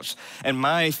my thoughts, and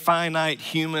my finite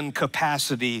human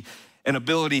capacity and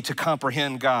ability to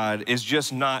comprehend God is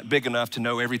just not big enough to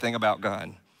know everything about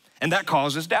God. And that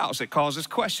causes doubts, it causes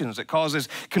questions, it causes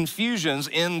confusions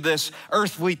in this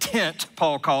earthly tent,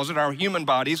 Paul calls it, our human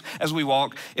bodies as we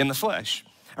walk in the flesh.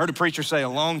 I heard a preacher say a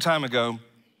long time ago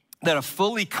that a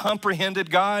fully comprehended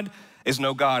God is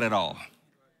no God at all.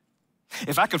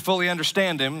 If I could fully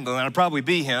understand him, then I'd probably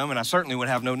be him, and I certainly would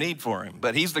have no need for him.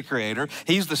 But he's the creator,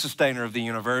 he's the sustainer of the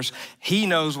universe. He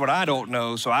knows what I don't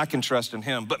know, so I can trust in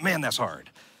him. But man, that's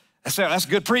hard. That's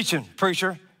good preaching,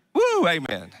 preacher. Woo,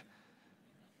 amen.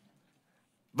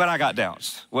 But I got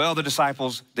doubts. Well, the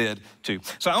disciples did too.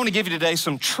 So I want to give you today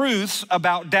some truths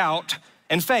about doubt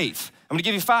and faith. I'm going to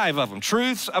give you 5 of them.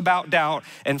 Truths about doubt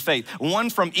and faith. One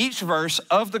from each verse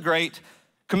of the Great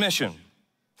Commission.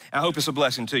 I hope it's a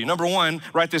blessing to you. Number 1,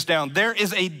 write this down. There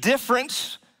is a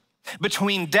difference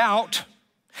between doubt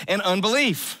and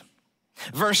unbelief.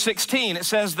 Verse 16, it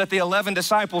says that the 11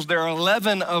 disciples, there are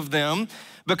 11 of them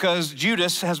because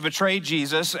Judas has betrayed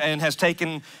Jesus and has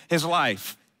taken his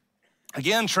life.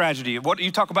 Again, tragedy. What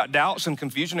you talk about doubts and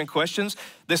confusion and questions.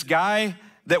 This guy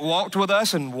that walked with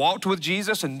us and walked with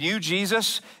Jesus and knew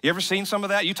Jesus, you ever seen some of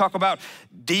that? You talk about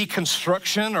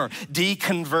deconstruction or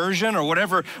deconversion or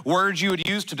whatever words you would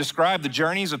use to describe the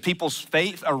journeys of people's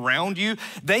faith around you.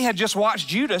 They had just watched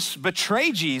Judas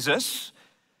betray Jesus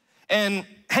and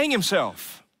hang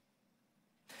himself.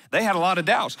 They had a lot of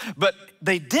doubts, but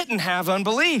they didn't have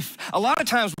unbelief. A lot of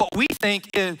times what we think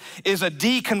is a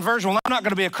deconversion, well, I'm not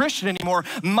gonna be a Christian anymore,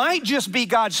 might just be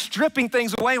God stripping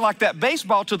things away like that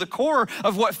baseball to the core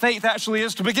of what faith actually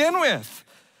is to begin with.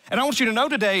 And I want you to know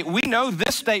today, we know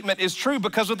this statement is true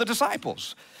because of the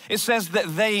disciples. It says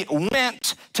that they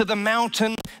went to the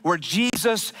mountain where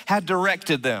Jesus had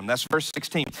directed them. That's verse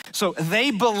 16. So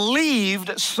they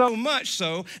believed so much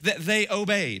so that they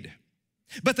obeyed.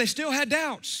 But they still had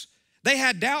doubts. They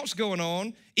had doubts going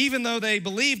on, even though they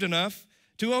believed enough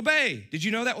to obey. Did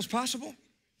you know that was possible?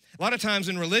 A lot of times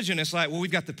in religion, it's like, well, we've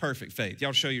got the perfect faith.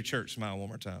 Y'all show your church smile one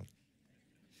more time.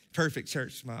 Perfect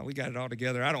church smile. We got it all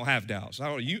together. I don't have doubts.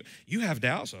 Oh, you have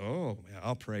doubts? Oh, man,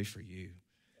 I'll pray for you.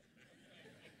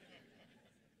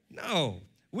 No,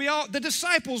 the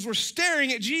disciples were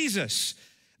staring at Jesus.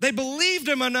 They believed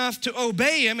him enough to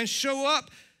obey him and show up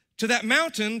to that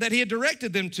mountain that he had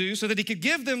directed them to so that he could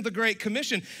give them the Great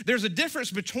Commission. There's a difference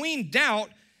between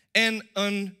doubt and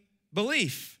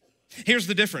unbelief. Here's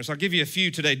the difference. I'll give you a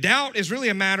few today. Doubt is really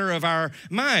a matter of our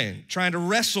mind, trying to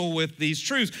wrestle with these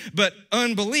truths, but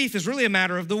unbelief is really a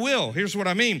matter of the will. Here's what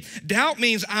I mean. Doubt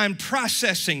means I'm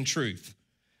processing truth.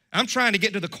 I'm trying to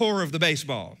get to the core of the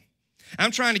baseball.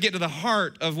 I'm trying to get to the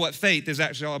heart of what faith is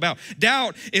actually all about.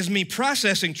 Doubt is me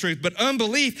processing truth, but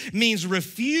unbelief means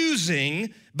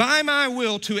refusing by my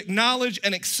will to acknowledge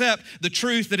and accept the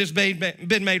truth that has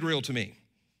been made real to me.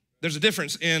 There's a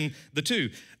difference in the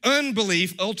two.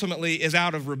 Unbelief ultimately is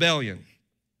out of rebellion,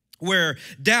 where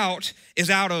doubt is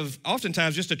out of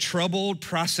oftentimes just a troubled,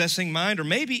 processing mind, or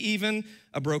maybe even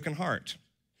a broken heart.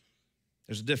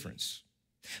 There's a difference.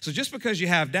 So just because you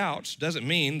have doubts doesn't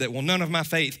mean that, well, none of my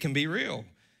faith can be real.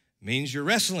 It means you're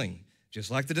wrestling,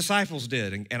 just like the disciples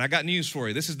did. And I got news for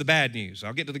you. This is the bad news.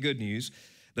 I'll get to the good news.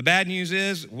 The bad news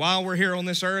is, while we're here on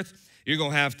this earth, you're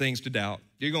going to have things to doubt.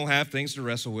 You're going to have things to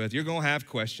wrestle with. You're going to have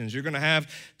questions. You're going to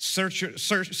have search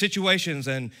situations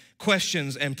and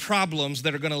questions and problems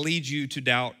that are going to lead you to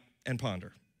doubt and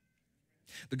ponder.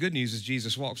 The good news is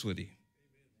Jesus walks with you.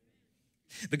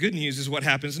 The good news is what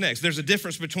happens next. There's a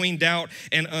difference between doubt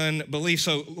and unbelief.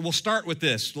 So we'll start with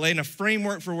this, laying a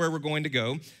framework for where we're going to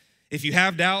go. If you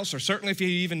have doubts, or certainly if you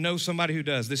even know somebody who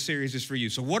does, this series is for you.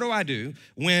 So what do I do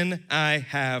when I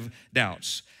have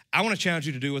doubts? I want to challenge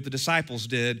you to do what the disciples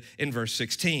did in verse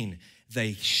 16.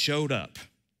 They showed up.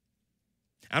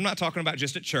 I'm not talking about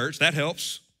just at church. That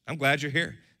helps. I'm glad you're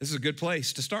here. This is a good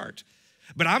place to start.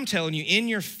 But I'm telling you, in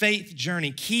your faith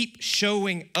journey, keep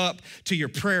showing up to your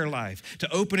prayer life, to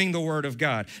opening the Word of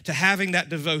God, to having that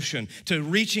devotion, to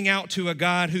reaching out to a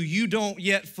God who you don't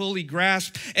yet fully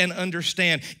grasp and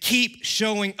understand. Keep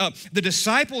showing up. The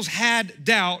disciples had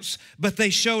doubts, but they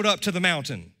showed up to the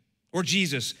mountain, or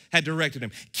Jesus had directed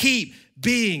them. Keep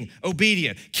being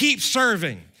obedient. Keep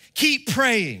serving. Keep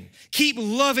praying. Keep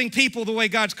loving people the way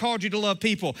God's called you to love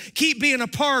people. Keep being a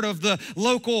part of the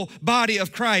local body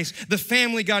of Christ, the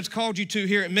family God's called you to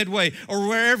here at Midway, or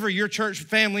wherever your church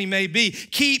family may be.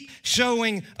 Keep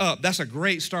showing up. That's a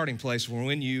great starting place for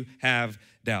when you have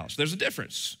doubts. There's a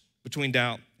difference between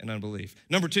doubt and unbelief.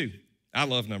 Number two, I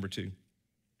love number two,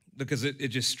 because it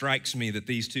just strikes me that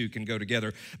these two can go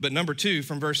together. But number two,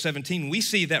 from verse 17, we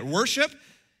see that worship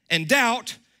and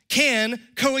doubt can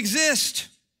coexist.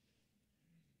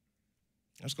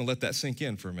 I'm just going to let that sink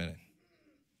in for a minute.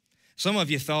 Some of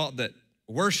you thought that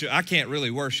worship, I can't really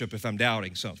worship if I'm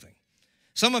doubting something.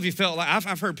 Some of you felt like,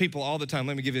 I've heard people all the time,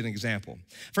 let me give you an example.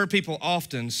 I've heard people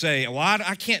often say, well,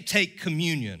 I can't take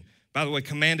communion. By the way,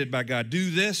 commanded by God, do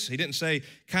this. He didn't say,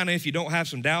 kind of, if you don't have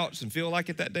some doubts and feel like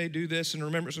it that day, do this in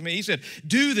remembrance of me. He said,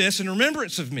 do this in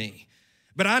remembrance of me.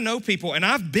 But I know people, and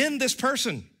I've been this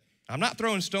person. I'm not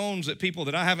throwing stones at people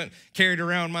that I haven't carried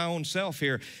around my own self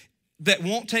here, that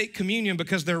won't take communion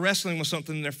because they're wrestling with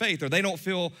something in their faith, or they don't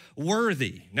feel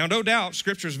worthy. Now, no doubt,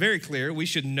 Scripture is very clear. We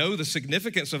should know the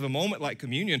significance of a moment like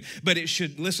communion, but it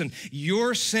should, listen,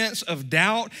 your sense of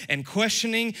doubt and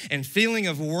questioning and feeling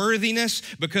of worthiness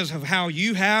because of how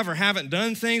you have or haven't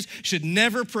done things should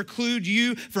never preclude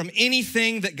you from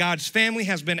anything that God's family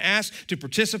has been asked to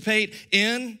participate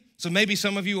in. So maybe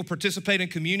some of you will participate in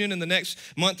communion in the next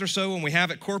month or so when we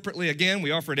have it corporately again. We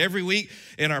offer it every week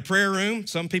in our prayer room.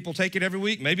 Some people take it every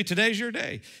week. Maybe today's your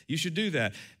day. You should do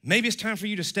that. Maybe it's time for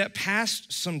you to step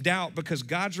past some doubt because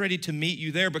God's ready to meet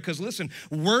you there. Because listen,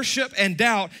 worship and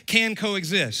doubt can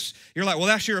coexist. You're like, well,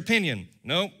 that's your opinion.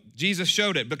 No, Jesus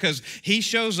showed it, because he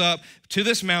shows up to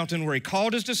this mountain where he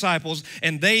called his disciples,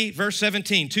 and they, verse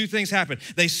 17, two things happen.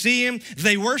 They see him,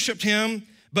 they worshiped him,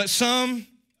 but some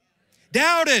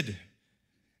doubted.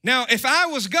 Now, if I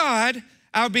was God,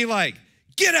 I would be like,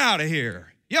 get out of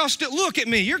here. Y'all still look at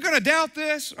me. You're going to doubt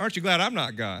this? Aren't you glad I'm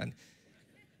not God?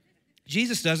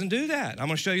 Jesus doesn't do that. I'm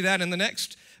going to show you that in the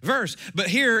next verse. But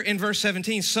here in verse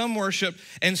 17, some worship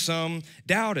and some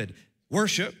doubted.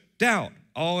 Worship, doubt,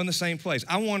 all in the same place.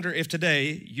 I wonder if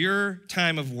today your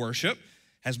time of worship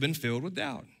has been filled with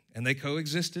doubt, and they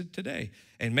coexisted today.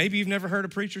 And maybe you've never heard a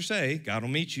preacher say, God will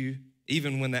meet you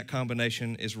even when that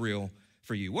combination is real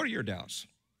for you. What are your doubts?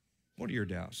 What are your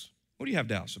doubts? What do you have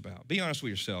doubts about? Be honest with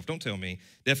yourself. Don't tell me.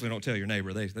 Definitely don't tell your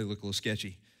neighbor. They look a little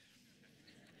sketchy.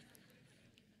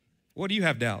 What do you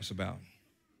have doubts about?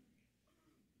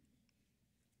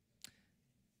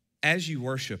 As you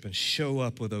worship and show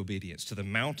up with obedience to the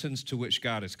mountains to which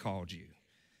God has called you,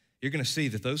 you're going to see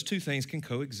that those two things can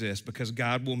coexist because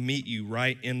God will meet you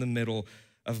right in the middle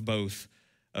of both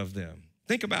of them.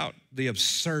 Think about the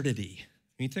absurdity.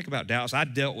 When you think about doubts, I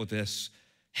dealt with this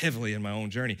heavily in my own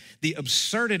journey. The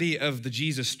absurdity of the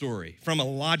Jesus story from a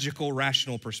logical,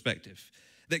 rational perspective.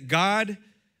 That God,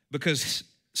 because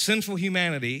sinful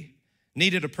humanity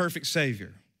needed a perfect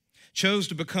Savior, chose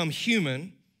to become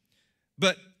human,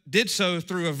 but did so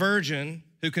through a virgin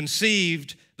who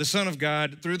conceived the Son of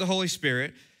God through the Holy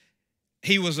Spirit.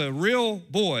 He was a real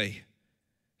boy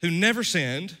who never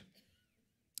sinned.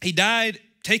 He died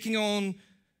taking on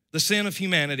the sin of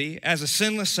humanity as a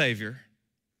sinless Savior.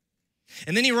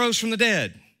 And then he rose from the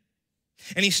dead.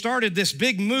 And he started this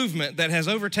big movement that has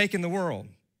overtaken the world.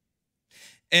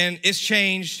 And it's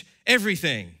changed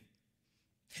everything.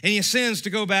 And he ascends to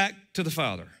go back to the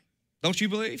Father. Don't you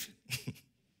believe?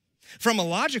 From a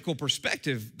logical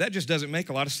perspective, that just doesn't make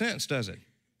a lot of sense, does it?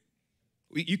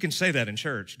 You can say that in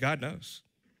church. God knows.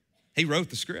 He wrote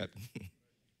the script.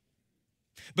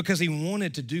 Because he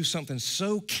wanted to do something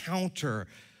so counter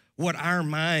what our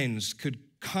minds could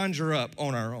conjure up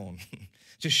on our own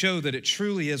to show that it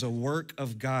truly is a work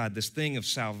of God, this thing of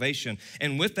salvation.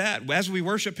 And with that, as we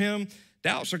worship him,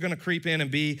 doubts are going to creep in and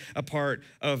be a part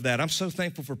of that. I'm so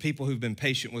thankful for people who've been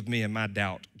patient with me in my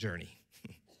doubt journey.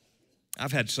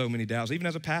 I've had so many doubts, even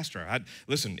as a pastor.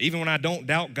 Listen, even when I don't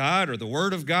doubt God or the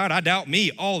word of God, I doubt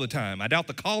me all the time. I doubt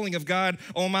the calling of God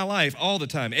on my life all the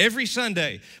time. Every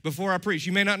Sunday before I preach,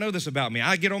 you may not know this about me,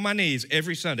 I get on my knees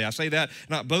every Sunday. I say that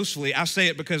not boastfully. I say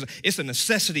it because it's a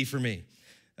necessity for me.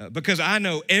 Because I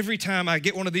know every time I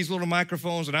get one of these little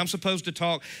microphones and I'm supposed to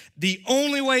talk, the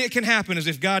only way it can happen is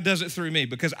if God does it through me,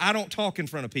 because I don't talk in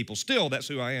front of people. Still, that's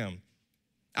who I am.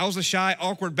 I was a shy,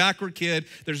 awkward, backward kid.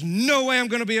 There's no way I'm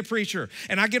going to be a preacher.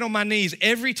 And I get on my knees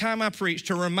every time I preach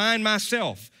to remind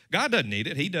myself, God doesn't need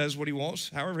it. He does what he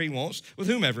wants, however he wants, with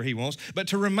whomever he wants. But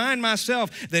to remind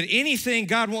myself that anything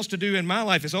God wants to do in my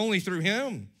life is only through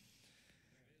him.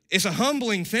 It's a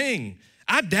humbling thing.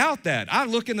 I doubt that. I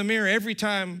look in the mirror every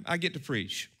time I get to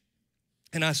preach.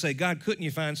 And I say, God, couldn't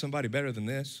you find somebody better than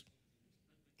this?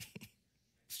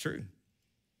 It's true.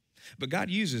 But God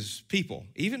uses people,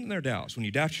 even in their doubts. When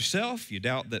you doubt yourself, you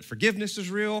doubt that forgiveness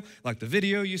is real, like the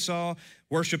video you saw,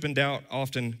 worship and doubt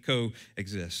often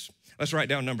coexist. Let's write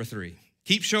down number 3.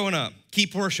 Keep showing up.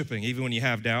 Keep worshiping, even when you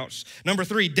have doubts. Number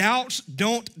 3, doubts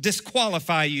don't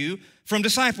disqualify you from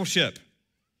discipleship.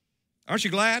 Aren't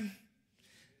you glad?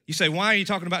 You say, why are you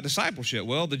talking about discipleship?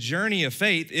 Well, the journey of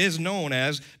faith is known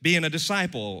as being a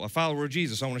disciple, a follower of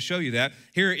Jesus. I want to show you that.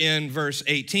 Here in verse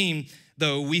 18,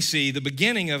 though, we see the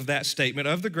beginning of that statement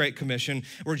of the Great Commission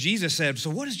where Jesus said, so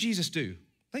what does Jesus do?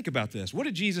 Think about this. What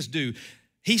did Jesus do?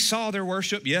 He saw their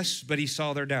worship, yes, but he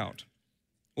saw their doubt.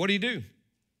 What did he do?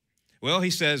 Well, he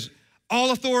says,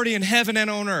 all authority in heaven and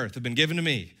on earth have been given to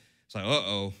me. It's like,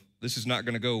 uh-oh, this is not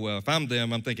going to go well. If I'm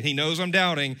them, I'm thinking, he knows I'm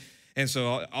doubting, and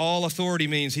so all authority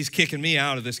means he's kicking me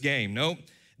out of this game. Nope.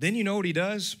 Then you know what he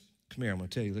does? Come here, I'm going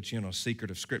to tell you, let you in on a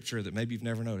secret of Scripture that maybe you've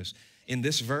never noticed. In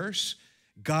this verse,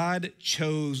 God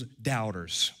chose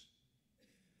doubters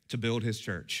to build his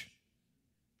church.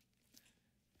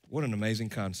 What an amazing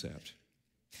concept.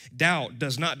 Doubt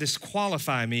does not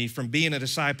disqualify me from being a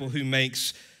disciple who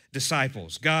makes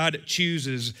disciples. God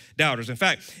chooses doubters. In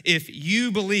fact, if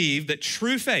you believe that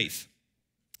true faith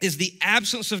is the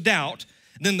absence of doubt,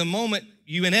 then the moment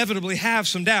you inevitably have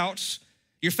some doubts,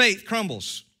 your faith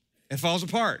crumbles and falls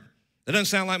apart. That doesn't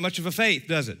sound like much of a faith,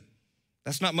 does it?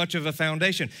 That's not much of a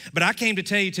foundation. But I came to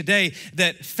tell you today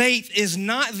that faith is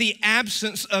not the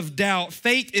absence of doubt.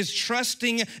 Faith is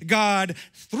trusting God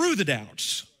through the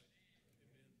doubts.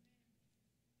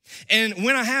 And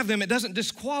when I have them, it doesn't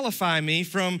disqualify me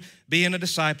from being a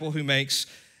disciple who makes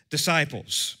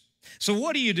disciples. So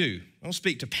what do? I don't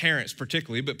speak to parents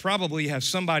particularly, but probably you have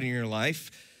somebody in your life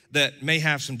that may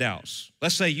have some doubts.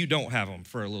 Let's say you don't have them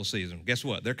for a little season. Guess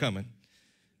what? They're coming.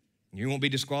 You won't be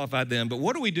disqualified then. But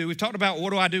what do we do? We've talked about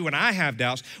what do I do when I have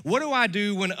doubts. What do I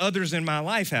do when others in my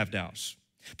life have doubts?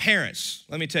 Parents,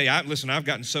 let me tell you, I've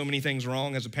gotten so many things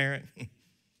wrong as a parent.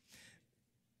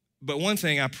 But one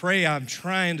thing I pray I'm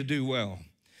trying to do well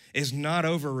is not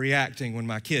overreacting when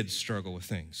my kids struggle with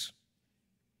things.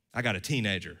 I got a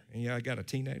teenager. Yeah, I got a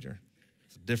teenager.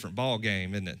 It's a different ball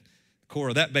game, isn't it? The core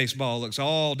of that baseball looks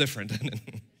all different, doesn't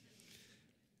it?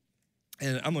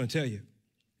 And I'm going to tell you,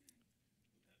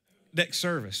 next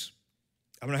service,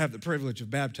 I'm going to have the privilege of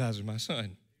baptizing my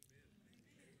son.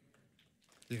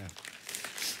 Yeah.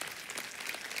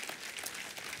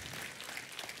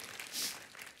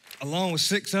 Along with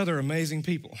 6 other amazing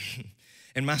people.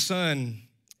 And my son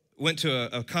went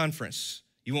to a conference.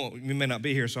 You may not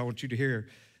be here, so I want you to hear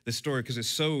this story because it's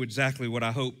so exactly what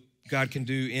I hope God can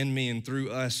do in me and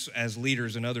through us as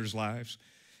leaders in others' lives.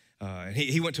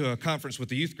 He went to a conference with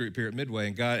the youth group here at Midway,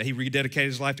 and he rededicated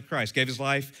his life to Christ, gave his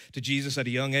life to Jesus at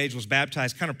a young age, was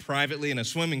baptized kind of privately in a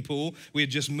swimming pool. We had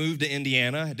just moved to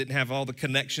Indiana, didn't have all the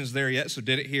connections there yet, so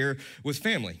did it here with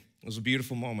family. It was a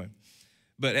beautiful moment.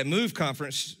 But at Move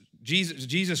Conference,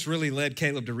 Jesus really led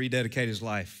Caleb to rededicate his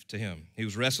life to him. He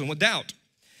was wrestling with doubt.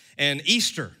 And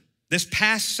Easter, this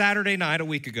past Saturday night, a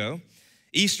week ago,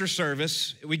 Easter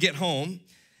service, we get home,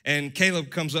 And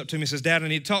Caleb comes up to me and says, Dad, I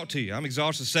need to talk to you. I'm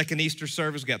exhausted. Second Easter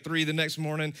service, got 3 the next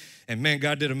morning. And man,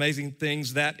 God did amazing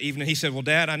things that evening. He said, well,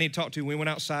 Dad, I need to talk to you. We went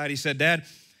outside. He said, Dad,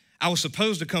 I was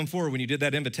supposed to come forward when you did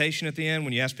that invitation at the end,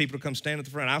 when you asked people to come stand at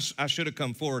the front. I should have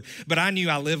come forward. But I knew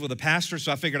I lived with a pastor,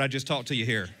 so I figured I'd just talk to you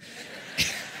here.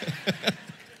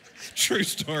 True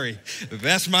story.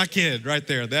 That's my kid right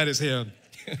there. That is him.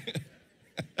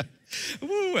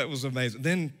 Woo, that was amazing.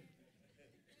 Then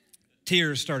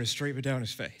tears started streaming down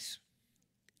his face.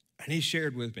 And he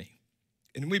shared with me.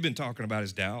 And we've been talking about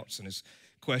his doubts and his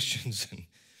questions.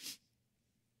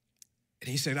 And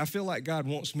he said, I feel like God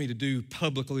wants me to do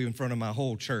publicly in front of my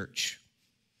whole church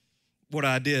what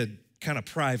I did kind of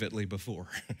privately before,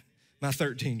 my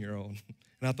 13-year-old.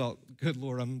 And I thought, good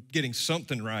Lord, I'm getting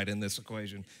something right in this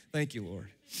equation. Thank you, Lord.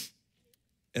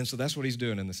 And so that's what he's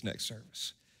doing in this next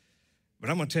service. But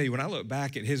I'm going to tell you, when I look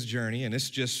back at his journey, and it's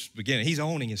just beginning, he's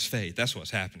owning his faith. That's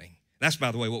what's happening. That's,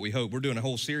 by the way, what we hope. We're doing a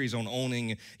whole series on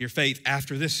owning your faith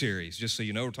after this series. Just so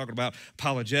you know, we're talking about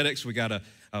apologetics. We got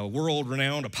a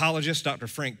world-renowned apologist, Dr.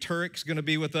 Frank Turek's going to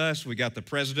be with us. We got the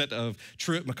president of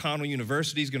Truett McConnell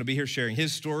University is going to be here sharing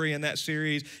his story in that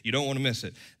series. You don't want to miss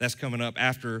it. That's coming up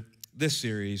after this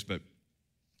series. But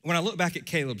when I look back at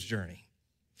Caleb's journey,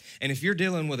 and if you're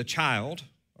dealing with a child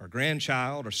or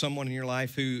grandchild or someone in your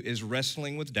life who is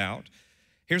wrestling with doubt,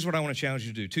 here's what I want to challenge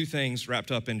you to do. 2 things wrapped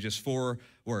up in just 4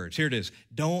 words. Here it is.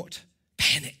 Don't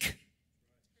panic.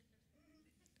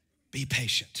 Be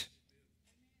patient.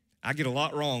 I get a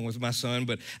lot wrong with my son,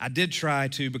 but I did try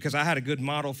to, because I had a good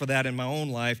model for that in my own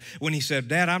life. When he said,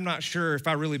 Dad, I'm not sure if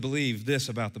I really believe this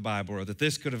about the Bible or that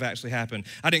this could have actually happened,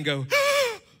 I didn't go,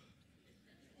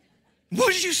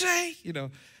 what did you say? You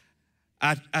know,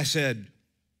 I said,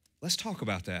 let's talk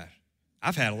about that.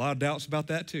 I've had a lot of doubts about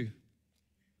that too.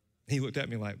 He looked at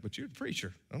me like, but you're the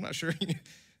preacher. I'm not sure.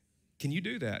 Can you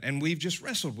do that? And we've just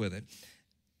wrestled with it.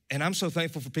 And I'm so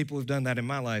thankful for people who've done that in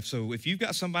my life. So if you've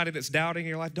got somebody that's doubting in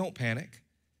your life, don't panic.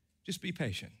 Just be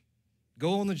patient.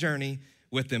 Go on the journey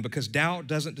with them, because doubt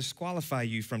doesn't disqualify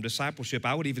you from discipleship.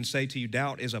 I would even say to you,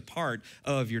 doubt is a part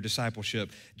of your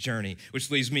discipleship journey, which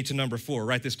leads me to number 4.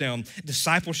 Write this down.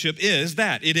 Discipleship is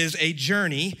that. It is a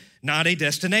journey, not a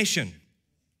destination.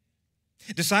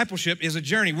 Discipleship is a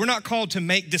journey. We're not called to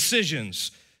make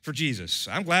decisions for Jesus.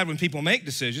 I'm glad when people make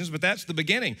decisions, but that's the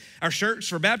beginning. Our shirts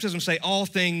for baptism say all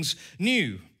things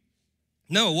new.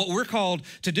 No, what we're called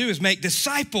to do is make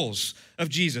disciples of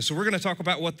Jesus. So we're going to talk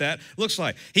about what that looks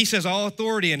like. He says, all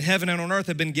authority in heaven and on earth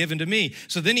have been given to me.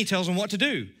 So then he tells them what to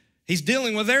do. He's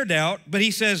dealing with their doubt, but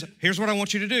he says, here's what I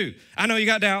want you to do. I know you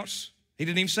got doubts. He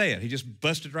didn't even say it. He just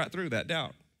busted right through that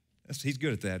doubt. He's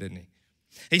good at that, isn't he?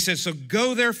 He says, so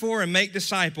go therefore and make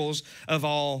disciples of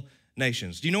all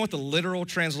nations. Do you know what the literal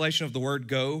translation of the word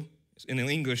go? In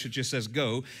English, it just says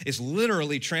go. It's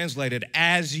literally translated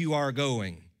as you are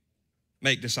going.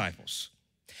 Make disciples.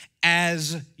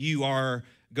 As you are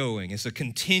going. It's a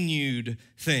continued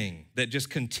thing that just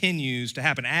continues to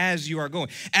happen as you are going.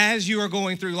 As you are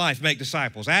going through life, make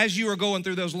disciples. As you are going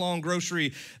through those long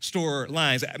grocery store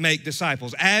lines, make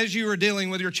disciples. As you are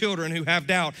dealing with your children who have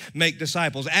doubt, make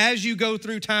disciples. As you go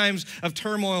through times of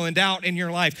turmoil and doubt in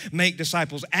your life, make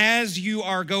disciples. As you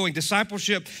are going.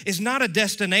 Discipleship is not a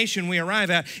destination we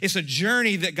arrive at. It's a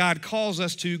journey that God calls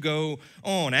us to go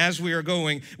on. As we are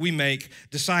going, we make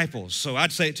disciples. So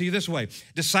I'd say it to you this way.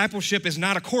 Discipleship is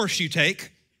not a course you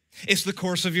take. It's the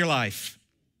course of your life.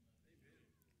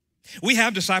 We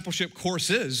have discipleship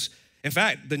courses. In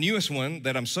fact, the newest one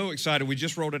that I'm so excited, we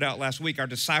just rolled it out last week, our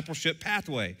discipleship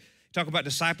pathway. Talk about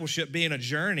discipleship being a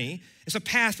journey. It's a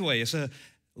pathway. It's a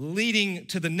leading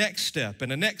to the next step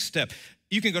and the next step.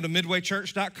 You can go to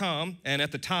midwaychurch.com, and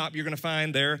at the top, you're going to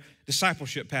find their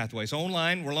discipleship pathways.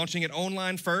 Online, we're launching it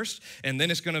online first, and then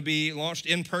it's going to be launched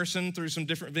in person through some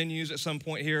different venues at some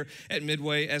point here at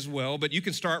Midway as well. But you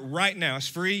can start right now. It's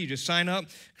free. You just sign up,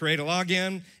 create a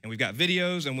login, and we've got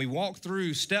videos, and we walk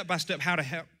through step by step how to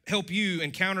help you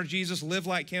encounter Jesus, live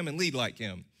like him, and lead like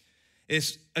him.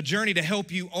 It's a journey to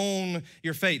help you own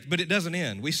your faith, but it doesn't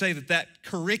end. We say that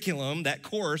curriculum, that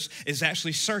course, is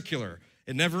actually circular.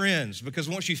 It never ends, because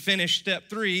once you finish step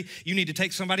 3, you need to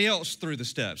take somebody else through the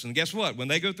steps. And guess what? When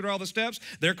they go through all the steps,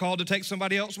 they're called to take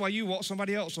somebody else while you walk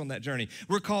somebody else on that journey.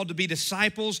 We're called to be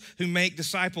disciples who make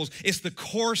disciples. It's the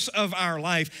course of our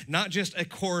life, not just a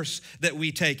course that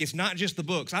we take. It's not just the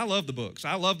books. I love the books.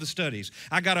 I love the studies.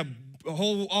 I got a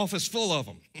whole office full of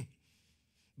them.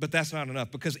 But that's not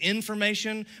enough, because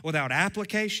information without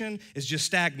application is just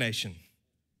stagnation.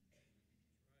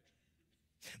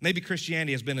 Maybe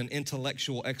Christianity has been an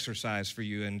intellectual exercise for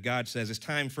you, and God says it's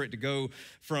time for it to go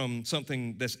from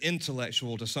something that's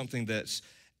intellectual to something that's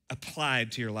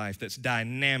applied to your life, that's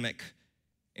dynamic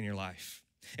in your life.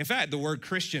 In fact, the word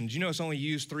Christian, do you know it's only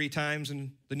used 3 times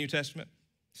in the New Testament?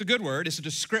 It's a good word. It's a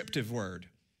descriptive word.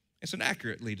 It's an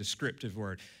accurately descriptive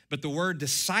word. But the word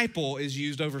disciple is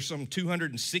used over some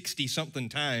 260-something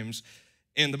times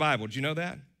in the Bible. Did you know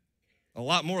that? A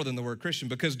lot more than the word Christian,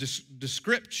 because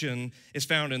description is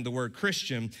found in the word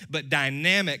Christian, but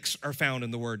dynamics are found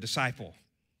in the word disciple.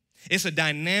 It's a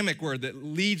dynamic word that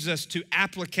leads us to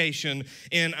application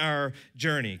in our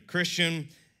journey. Christian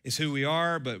is who we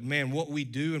are, but man, what we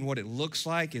do and what it looks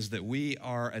like is that we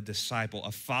are a disciple,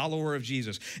 a follower of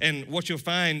Jesus. And what you'll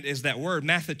find is that word,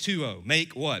 mathetuo,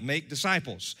 make what? Make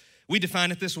disciples. We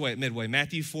define it this way at Midway,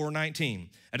 Matthew 4:19.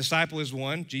 A disciple is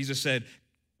one, Jesus said,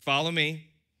 follow me,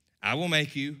 I will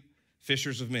make you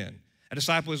fishers of men. A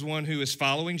disciple is one who is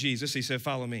following Jesus. He said,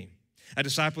 follow me. A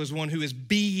disciple is one who is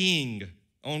being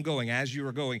ongoing as you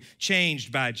are going,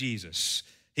 changed by Jesus.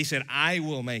 He said, I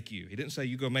will make you. He didn't say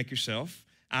you go make yourself.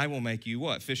 I will make you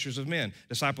what? Fishers of men.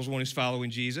 Disciples one who's following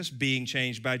Jesus, being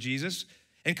changed by Jesus,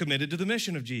 and committed to the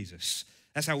mission of Jesus.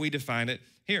 That's how we define it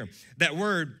here. That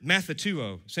word,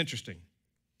 mathetuo, it's interesting.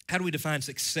 How do we define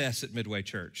success at Midway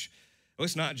Church? Well,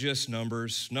 it's not just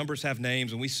numbers. Numbers have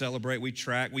names, and we celebrate, we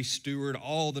track, we steward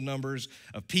all the numbers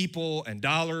of people and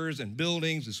dollars and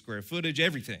buildings and square footage,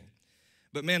 everything.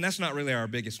 But man, that's not really our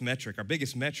biggest metric. Our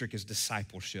biggest metric is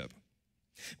discipleship.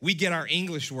 We get our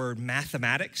English word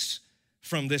mathematics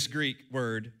from this Greek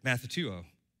word mathetuo.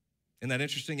 Isn't that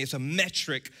interesting? It's a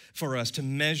metric for us to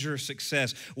measure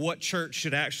success, what church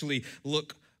should actually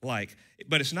look like.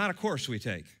 But it's not a course we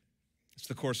take. It's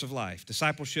the course of life.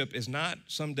 Discipleship is not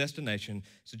some destination.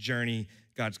 It's a journey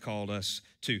God's called us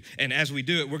to. And as we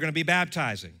do it, we're going to be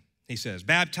baptizing, he says.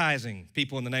 Baptizing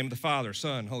people in the name of the Father,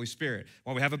 Son, Holy Spirit.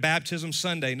 While we have a baptism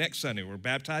Sunday next Sunday, we're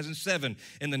baptizing 7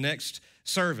 in the next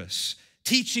service.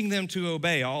 Teaching them to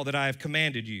obey all that I have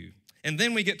commanded you. And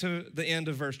then we get to the end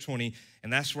of verse 20,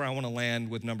 and that's where I want to land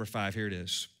with number 5. Here it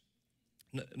is.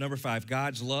 Number 5,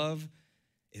 God's love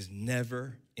is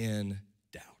never in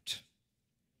doubt.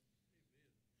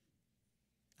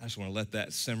 I just want to let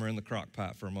that simmer in the crock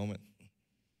pot for a moment.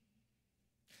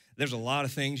 There's a lot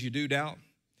of things you do doubt,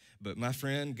 but my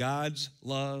friend, God's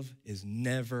love is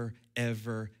never,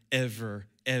 ever, ever,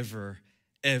 ever,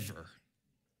 ever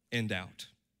in doubt.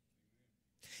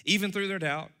 Even through their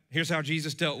doubt, here's how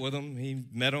Jesus dealt with them. He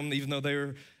met them even though they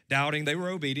were doubting. They were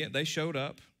obedient. They showed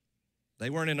up.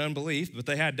 They weren't in unbelief, but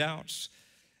they had doubts.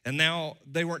 And now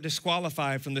they weren't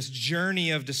disqualified from this journey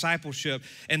of discipleship.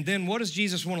 And then what does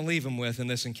Jesus want to leave them with in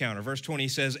this encounter? Verse 20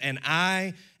 says, and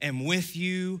I am with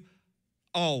you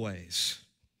always.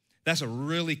 That's a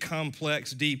really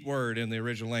complex, deep word in the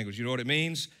original language. You know what it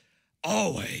means?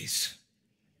 Always.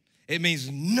 It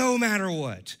means no matter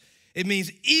what. It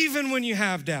means even when you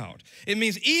have doubt. It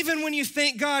means even when you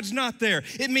think God's not there.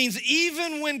 It means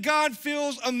even when God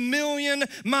feels 1,000,000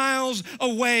 miles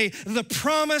away. The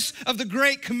promise of the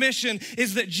Great Commission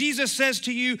is that Jesus says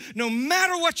to you, no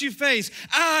matter what you face,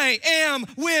 I am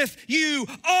with you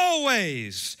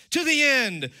always to the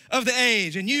end of the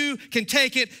age. And you can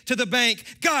take it to the bank.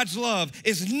 God's love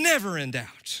is never in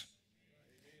doubt.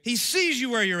 He sees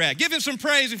you where you're at. Give him some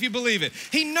praise if you believe it.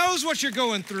 He knows what you're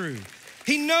going through.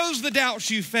 He knows the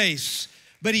doubts you face,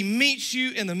 but he meets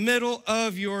you in the middle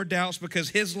of your doubts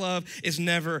because his love is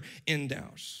never in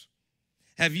doubts.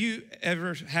 Have you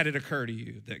ever had it occur to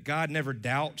you that God never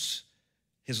doubts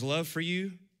his love for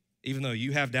you, even though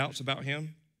you have doubts about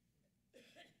him?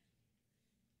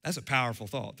 That's a powerful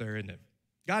thought there, isn't it?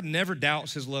 God never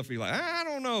doubts his love for you. Like, I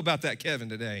don't know about that Kevin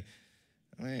today.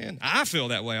 Man, I feel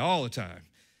that way all the time.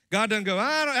 God doesn't go,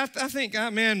 I think,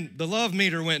 man, the love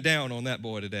meter went down on that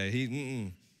boy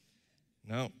today.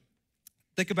 No.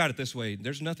 Think about it this way.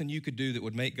 There's nothing you could do that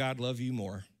would make God love you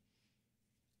more.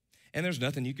 And there's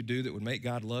nothing you could do that would make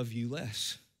God love you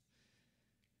less.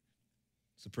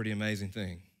 It's a pretty amazing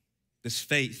thing. This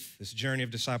faith, this journey of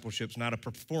discipleship is not a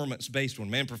performance-based one.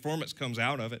 Man, performance comes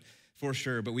out of it for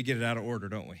sure, but we get it out of order,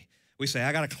 don't we? We say,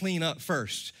 I got to clean up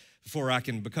first before I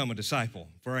can become a disciple,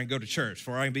 before I can go to church,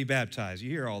 before I can be baptized.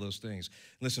 You hear all those things.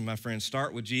 Listen, my friends,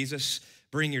 start with Jesus.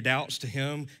 Bring your doubts to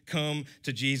him. Come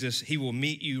to Jesus. He will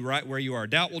meet you right where you are.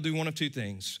 Doubt will do one of 2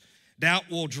 things. Doubt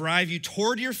will drive you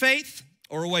toward your faith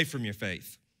or away from your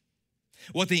faith.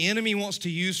 What the enemy wants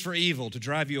to use for evil, to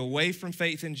drive you away from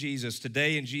faith in Jesus,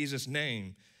 today in Jesus'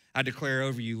 name, I declare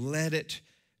over you, let it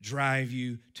drive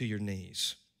you to your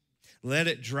knees. Let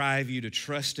it drive you to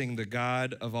trusting the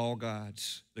God of all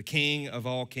gods, the King of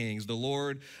all kings, the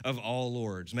Lord of all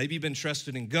lords. Maybe you've been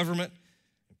trusted in government,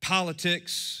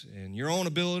 politics and your own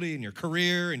ability and your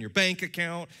career and your bank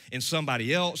account and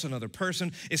somebody else, another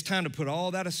person. It's time to put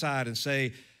all that aside and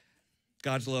say,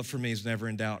 God's love for me is never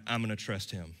in doubt. I'm going to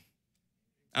trust him.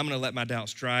 I'm going to let my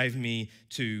doubts drive me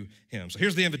to him. So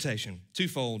here's the invitation,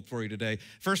 twofold for you today.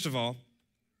 First of all,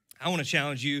 I want to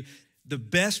challenge you. The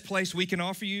best place we can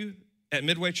offer you at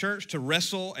Midway Church to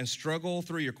wrestle and struggle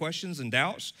through your questions and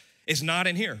doubts is not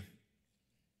in here.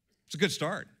 It's a good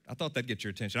start. I thought that'd get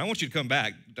your attention. I want you to come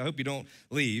back. I hope you don't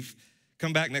leave.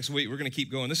 Come back next week. We're going to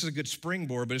keep going. This is a good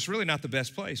springboard, but it's really not the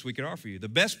best place we could offer you. The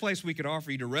best place we could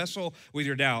offer you to wrestle with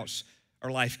your doubts are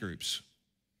life groups.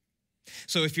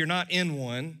 So if you're not in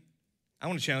one, I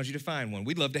want to challenge you to find one.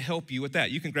 We'd love to help you with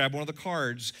that. You can grab one of the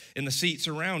cards in the seats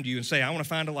around you and say, I want to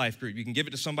find a life group. You can give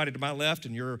it to somebody to my left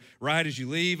and your right as you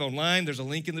leave. Online, there's a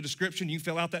link in the description. You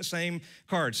fill out that same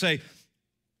card. Say,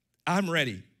 I'm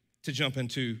ready to jump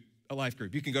into a life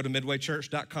group. You can go to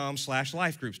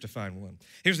midwaychurch.com/life groups to find one.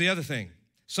 Here's the other thing.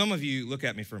 Some of you, look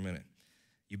at me for a minute.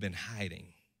 You've been hiding.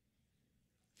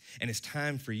 And it's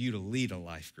time for you to lead a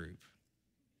life group.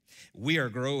 We are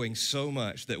growing so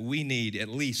much that we need at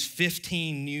least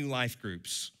 15 new life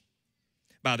groups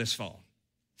by this fall.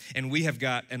 And we have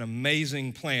got an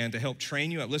amazing plan to help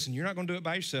train you up. Listen, you're not going to do it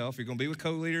by yourself. You're going to be with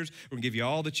co-leaders. We're going to give you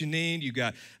all that you need. You've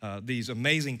got these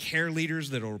amazing care leaders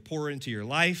that will pour into your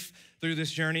life through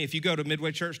this journey. If you go to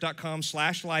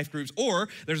midwaychurch.com/life groups, or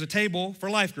there's a table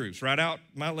for life groups right out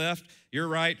my left, your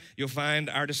right, you'll find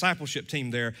our discipleship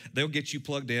team there. They'll get you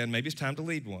plugged in. Maybe it's time to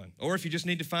lead one. Or if you just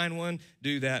need to find one,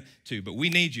 do that too. But we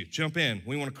need you. Jump in.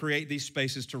 We want to create these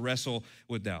spaces to wrestle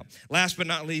with doubt. Last but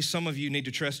not least, some of you need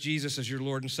to trust Jesus as your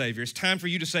Lord and Savior. It's time for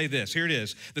you to say this. Here it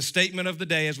is. The statement of the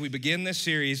day as we begin this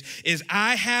series is,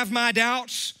 I have my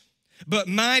doubts, but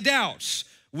my doubts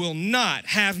will not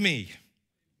have me.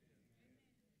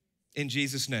 In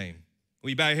Jesus' name.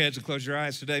 Will you bow your heads and close your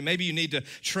eyes today? Maybe you need to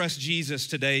trust Jesus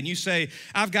today, and you say,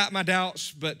 I've got my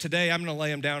doubts, but today I'm going to lay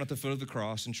them down at the foot of the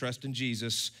cross and trust in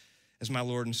Jesus as my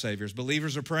Lord and Savior. As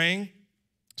believers are praying,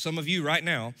 some of you right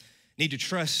now need to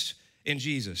trust in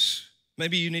Jesus.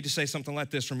 Maybe you need to say something like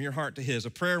this from your heart to his.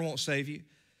 A prayer won't save you,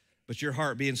 but your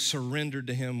heart being surrendered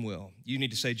to him will. You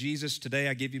need to say, Jesus, today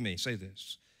I give you me. Say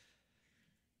this.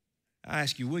 I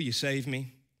ask you, will you save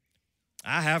me?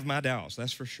 I have my doubts,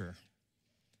 that's for sure.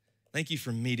 Thank you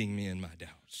for meeting me in my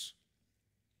doubts.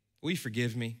 Will you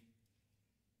forgive me?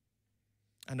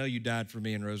 I know you died for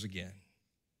me and rose again.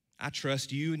 I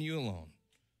trust you and you alone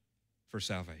for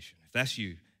salvation. If that's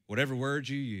you, whatever words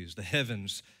you use, the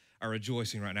heavens are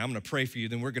rejoicing right now. I'm going to pray for you,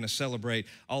 then we're going to celebrate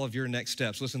all of your next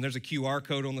steps. Listen, there's a QR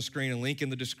code on the screen, a link in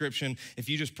the description. If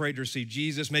you just prayed to receive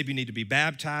Jesus, maybe you need to be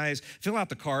baptized, fill out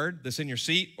the card that's in your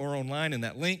seat or online in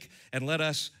that link and let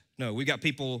us know. We got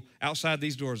people outside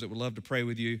these doors that would love to pray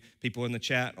with you, people in the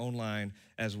chat online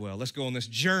as well. Let's go on this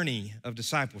journey of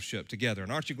discipleship together.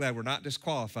 And aren't you glad we're not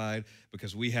disqualified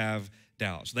because we have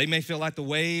doubts? They may feel like the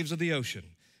waves of the ocean,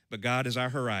 but God is our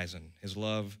horizon. His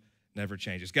love never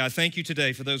changes. God, thank you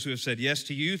today for those who have said yes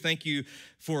to you. Thank you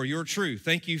for your truth.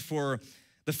 Thank you for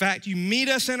the fact you meet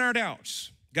us in our doubts.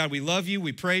 God, we love you.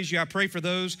 We praise you. I pray for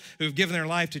those who have given their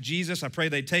life to Jesus. I pray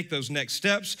they take those next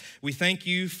steps. We thank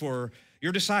you for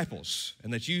your disciples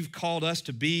and that you've called us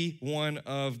to be one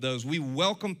of those. We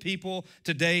welcome people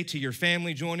today to your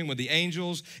family, joining with the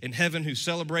angels in heaven who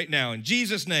celebrate now. In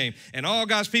Jesus' name. And all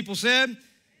God's people said,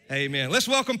 amen. Let's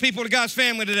welcome people to God's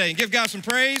family today and give God some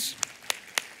praise.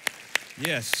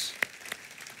 Yes.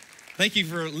 Thank you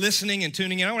for listening and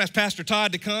tuning in. I want to ask Pastor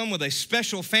Todd to come with a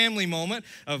special family moment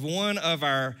of one of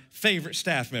our favorite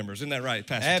staff members. Isn't that right,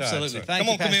 Pastor Todd? Absolutely. So, Thank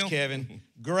you, Pastor Camille. Kevin.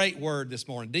 Great word this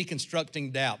morning,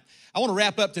 deconstructing doubt. I want to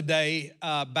wrap up today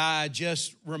by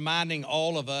just reminding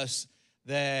all of us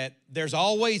that there's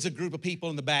always a group of people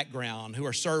in the background who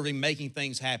are serving, making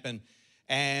things happen.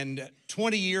 And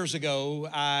 20 years ago,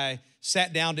 I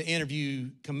sat down to interview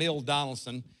Camille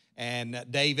Donaldson and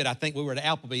David. I think we were at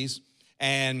Applebee's.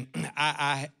 And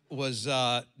I was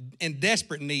in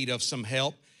desperate need of some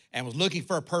help and was looking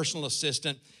for a personal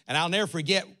assistant. And I'll never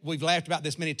forget, we've laughed about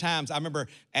this many times. I remember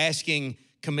asking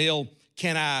Camille,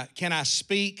 can I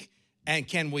speak and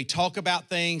can we talk about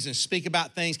things and speak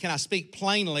about things? Can I speak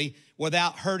plainly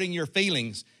without hurting your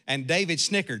feelings? And David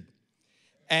snickered.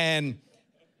 And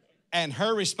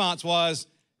her response was,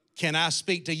 can I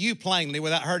speak to you plainly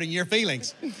without hurting your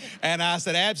feelings? And I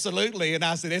said, absolutely. And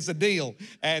I said, it's a deal.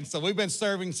 And so we've been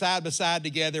serving side by side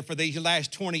together for these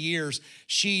last 20 years.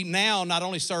 She now not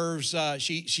only serves,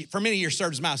 she for many years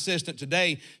served as my assistant.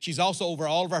 Today, she's also over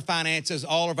all of our finances,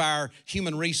 all of our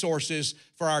human resources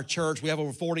for our church. We have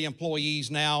over 40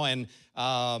 employees now, and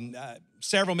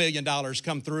several $1 million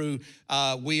come through.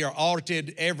 We are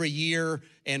audited every year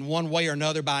in one way or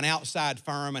another by an outside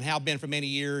firm, and have been for many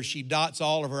years. She dots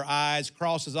all of her I's,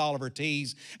 crosses all of her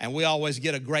T's, and we always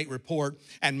get a great report.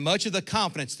 And much of the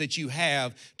confidence that you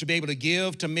have to be able to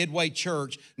give to Midway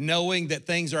Church, knowing that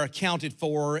things are accounted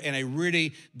for in a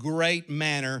really great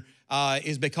manner,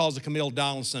 is because of Camille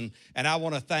Donaldson. And I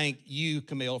want to thank you,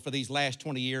 Camille, for these last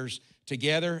 20 years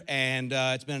together, and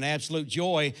it's been an absolute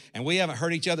joy, and we haven't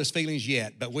hurt each other's feelings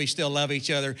yet, but we still love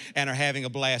each other and are having a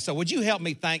blast. So would you help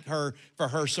me thank her for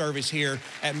her service here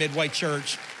at Midway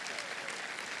Church?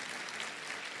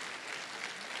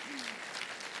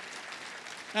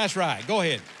 That's right. Go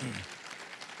ahead.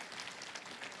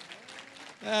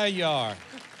 There you are.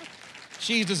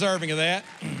 She's deserving of that.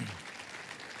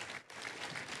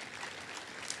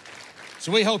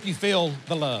 So we hope you feel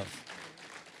the love.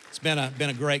 It's been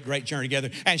a great, great journey together.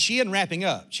 And she isn't wrapping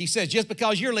up. She says, just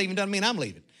because you're leaving doesn't mean I'm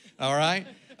leaving, all right,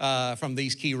 from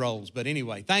these key roles. But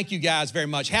anyway, thank you guys very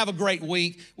much. Have a great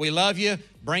week. We love you.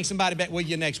 Bring somebody back with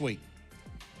you next week.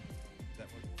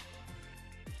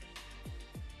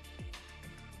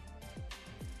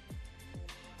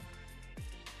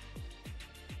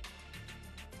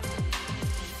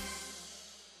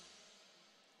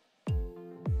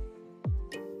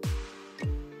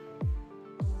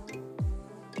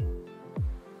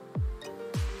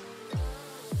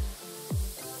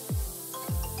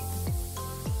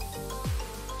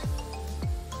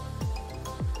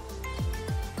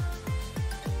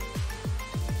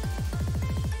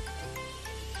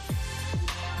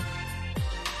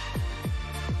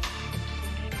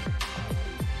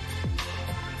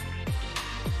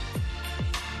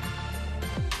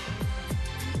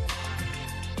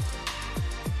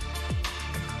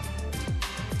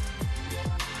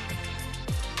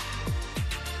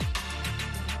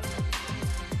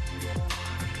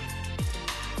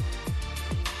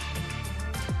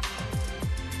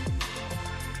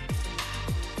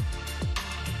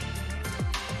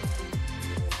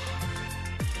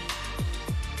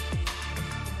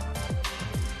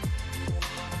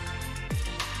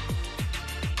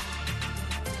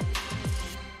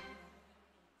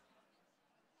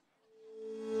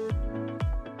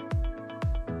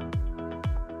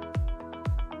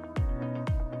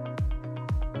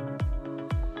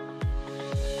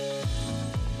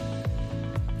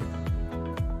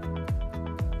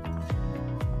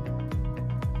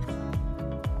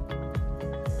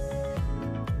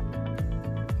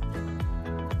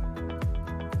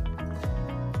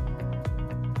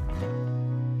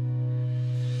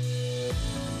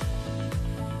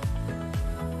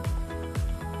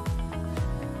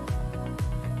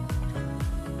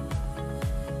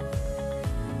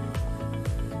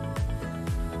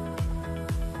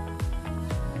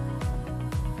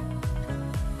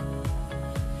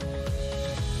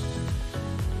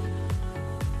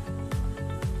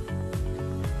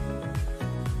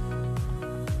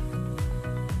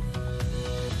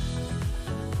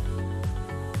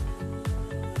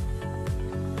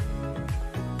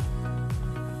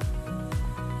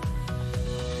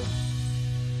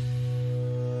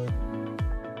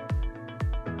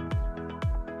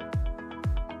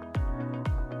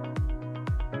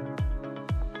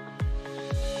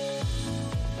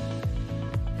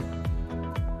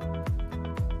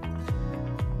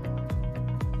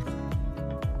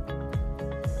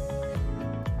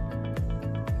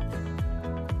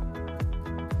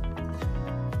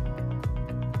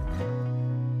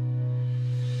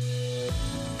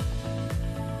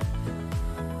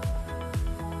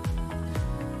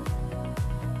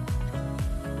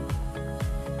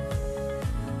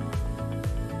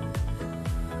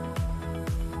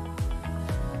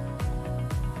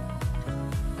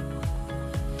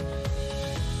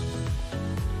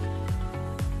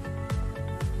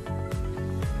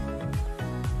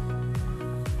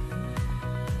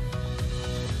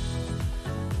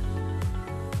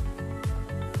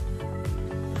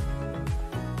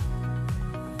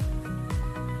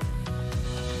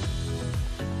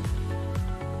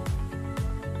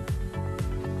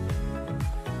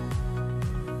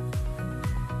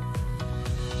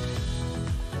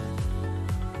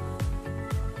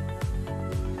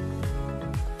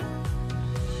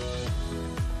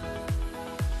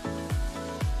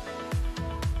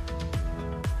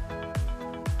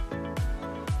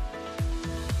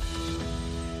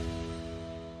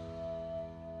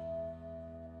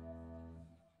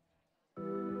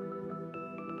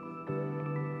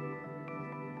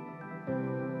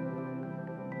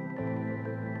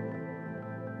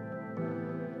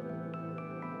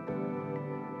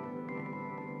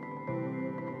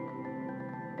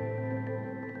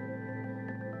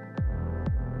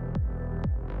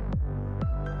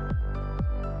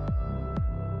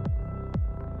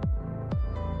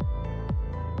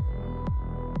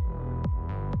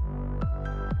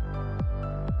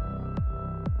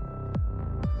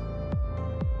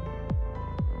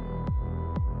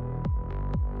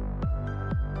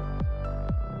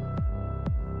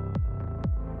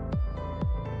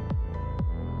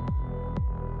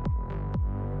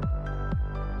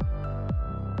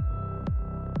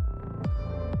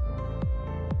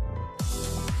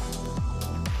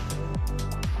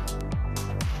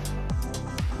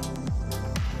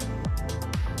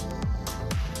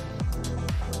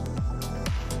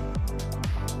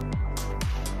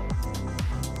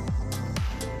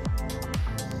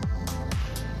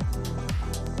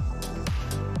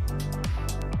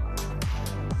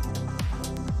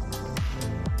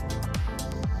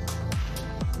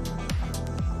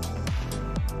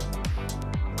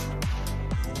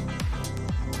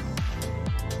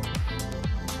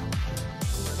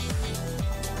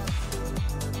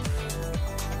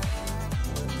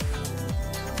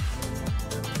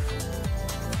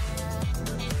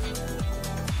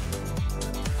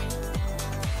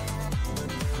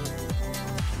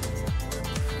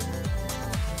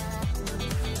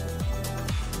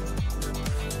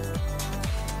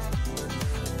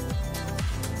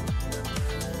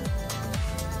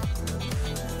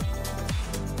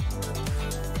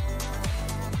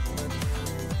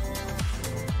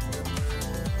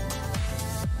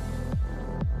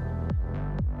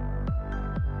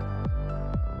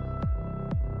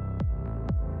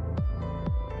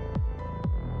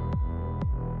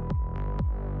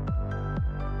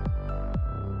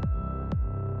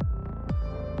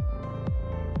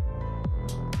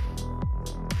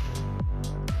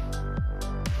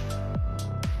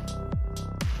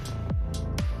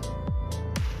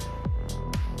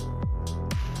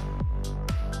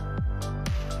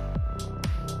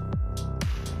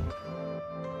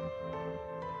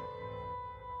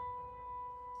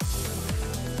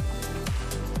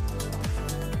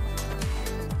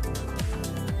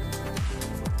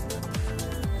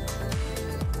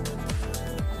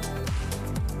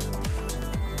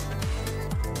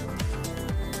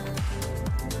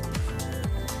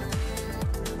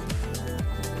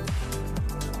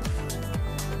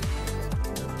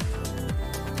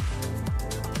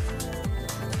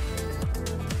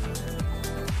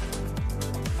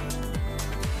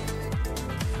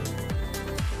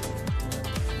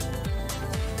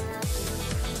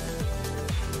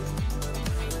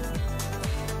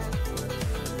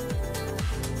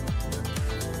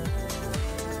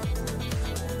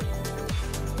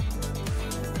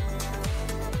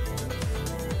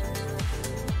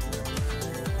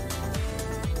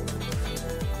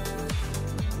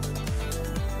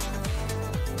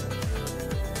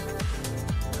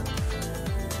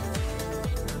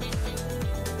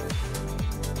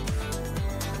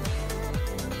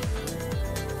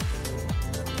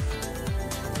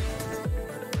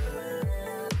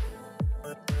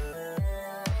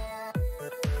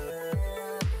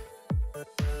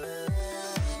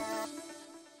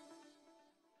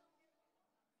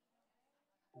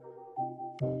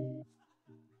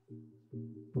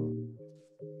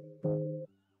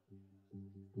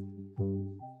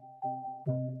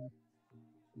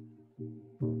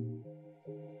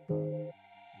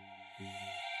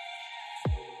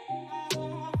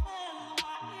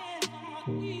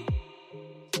 We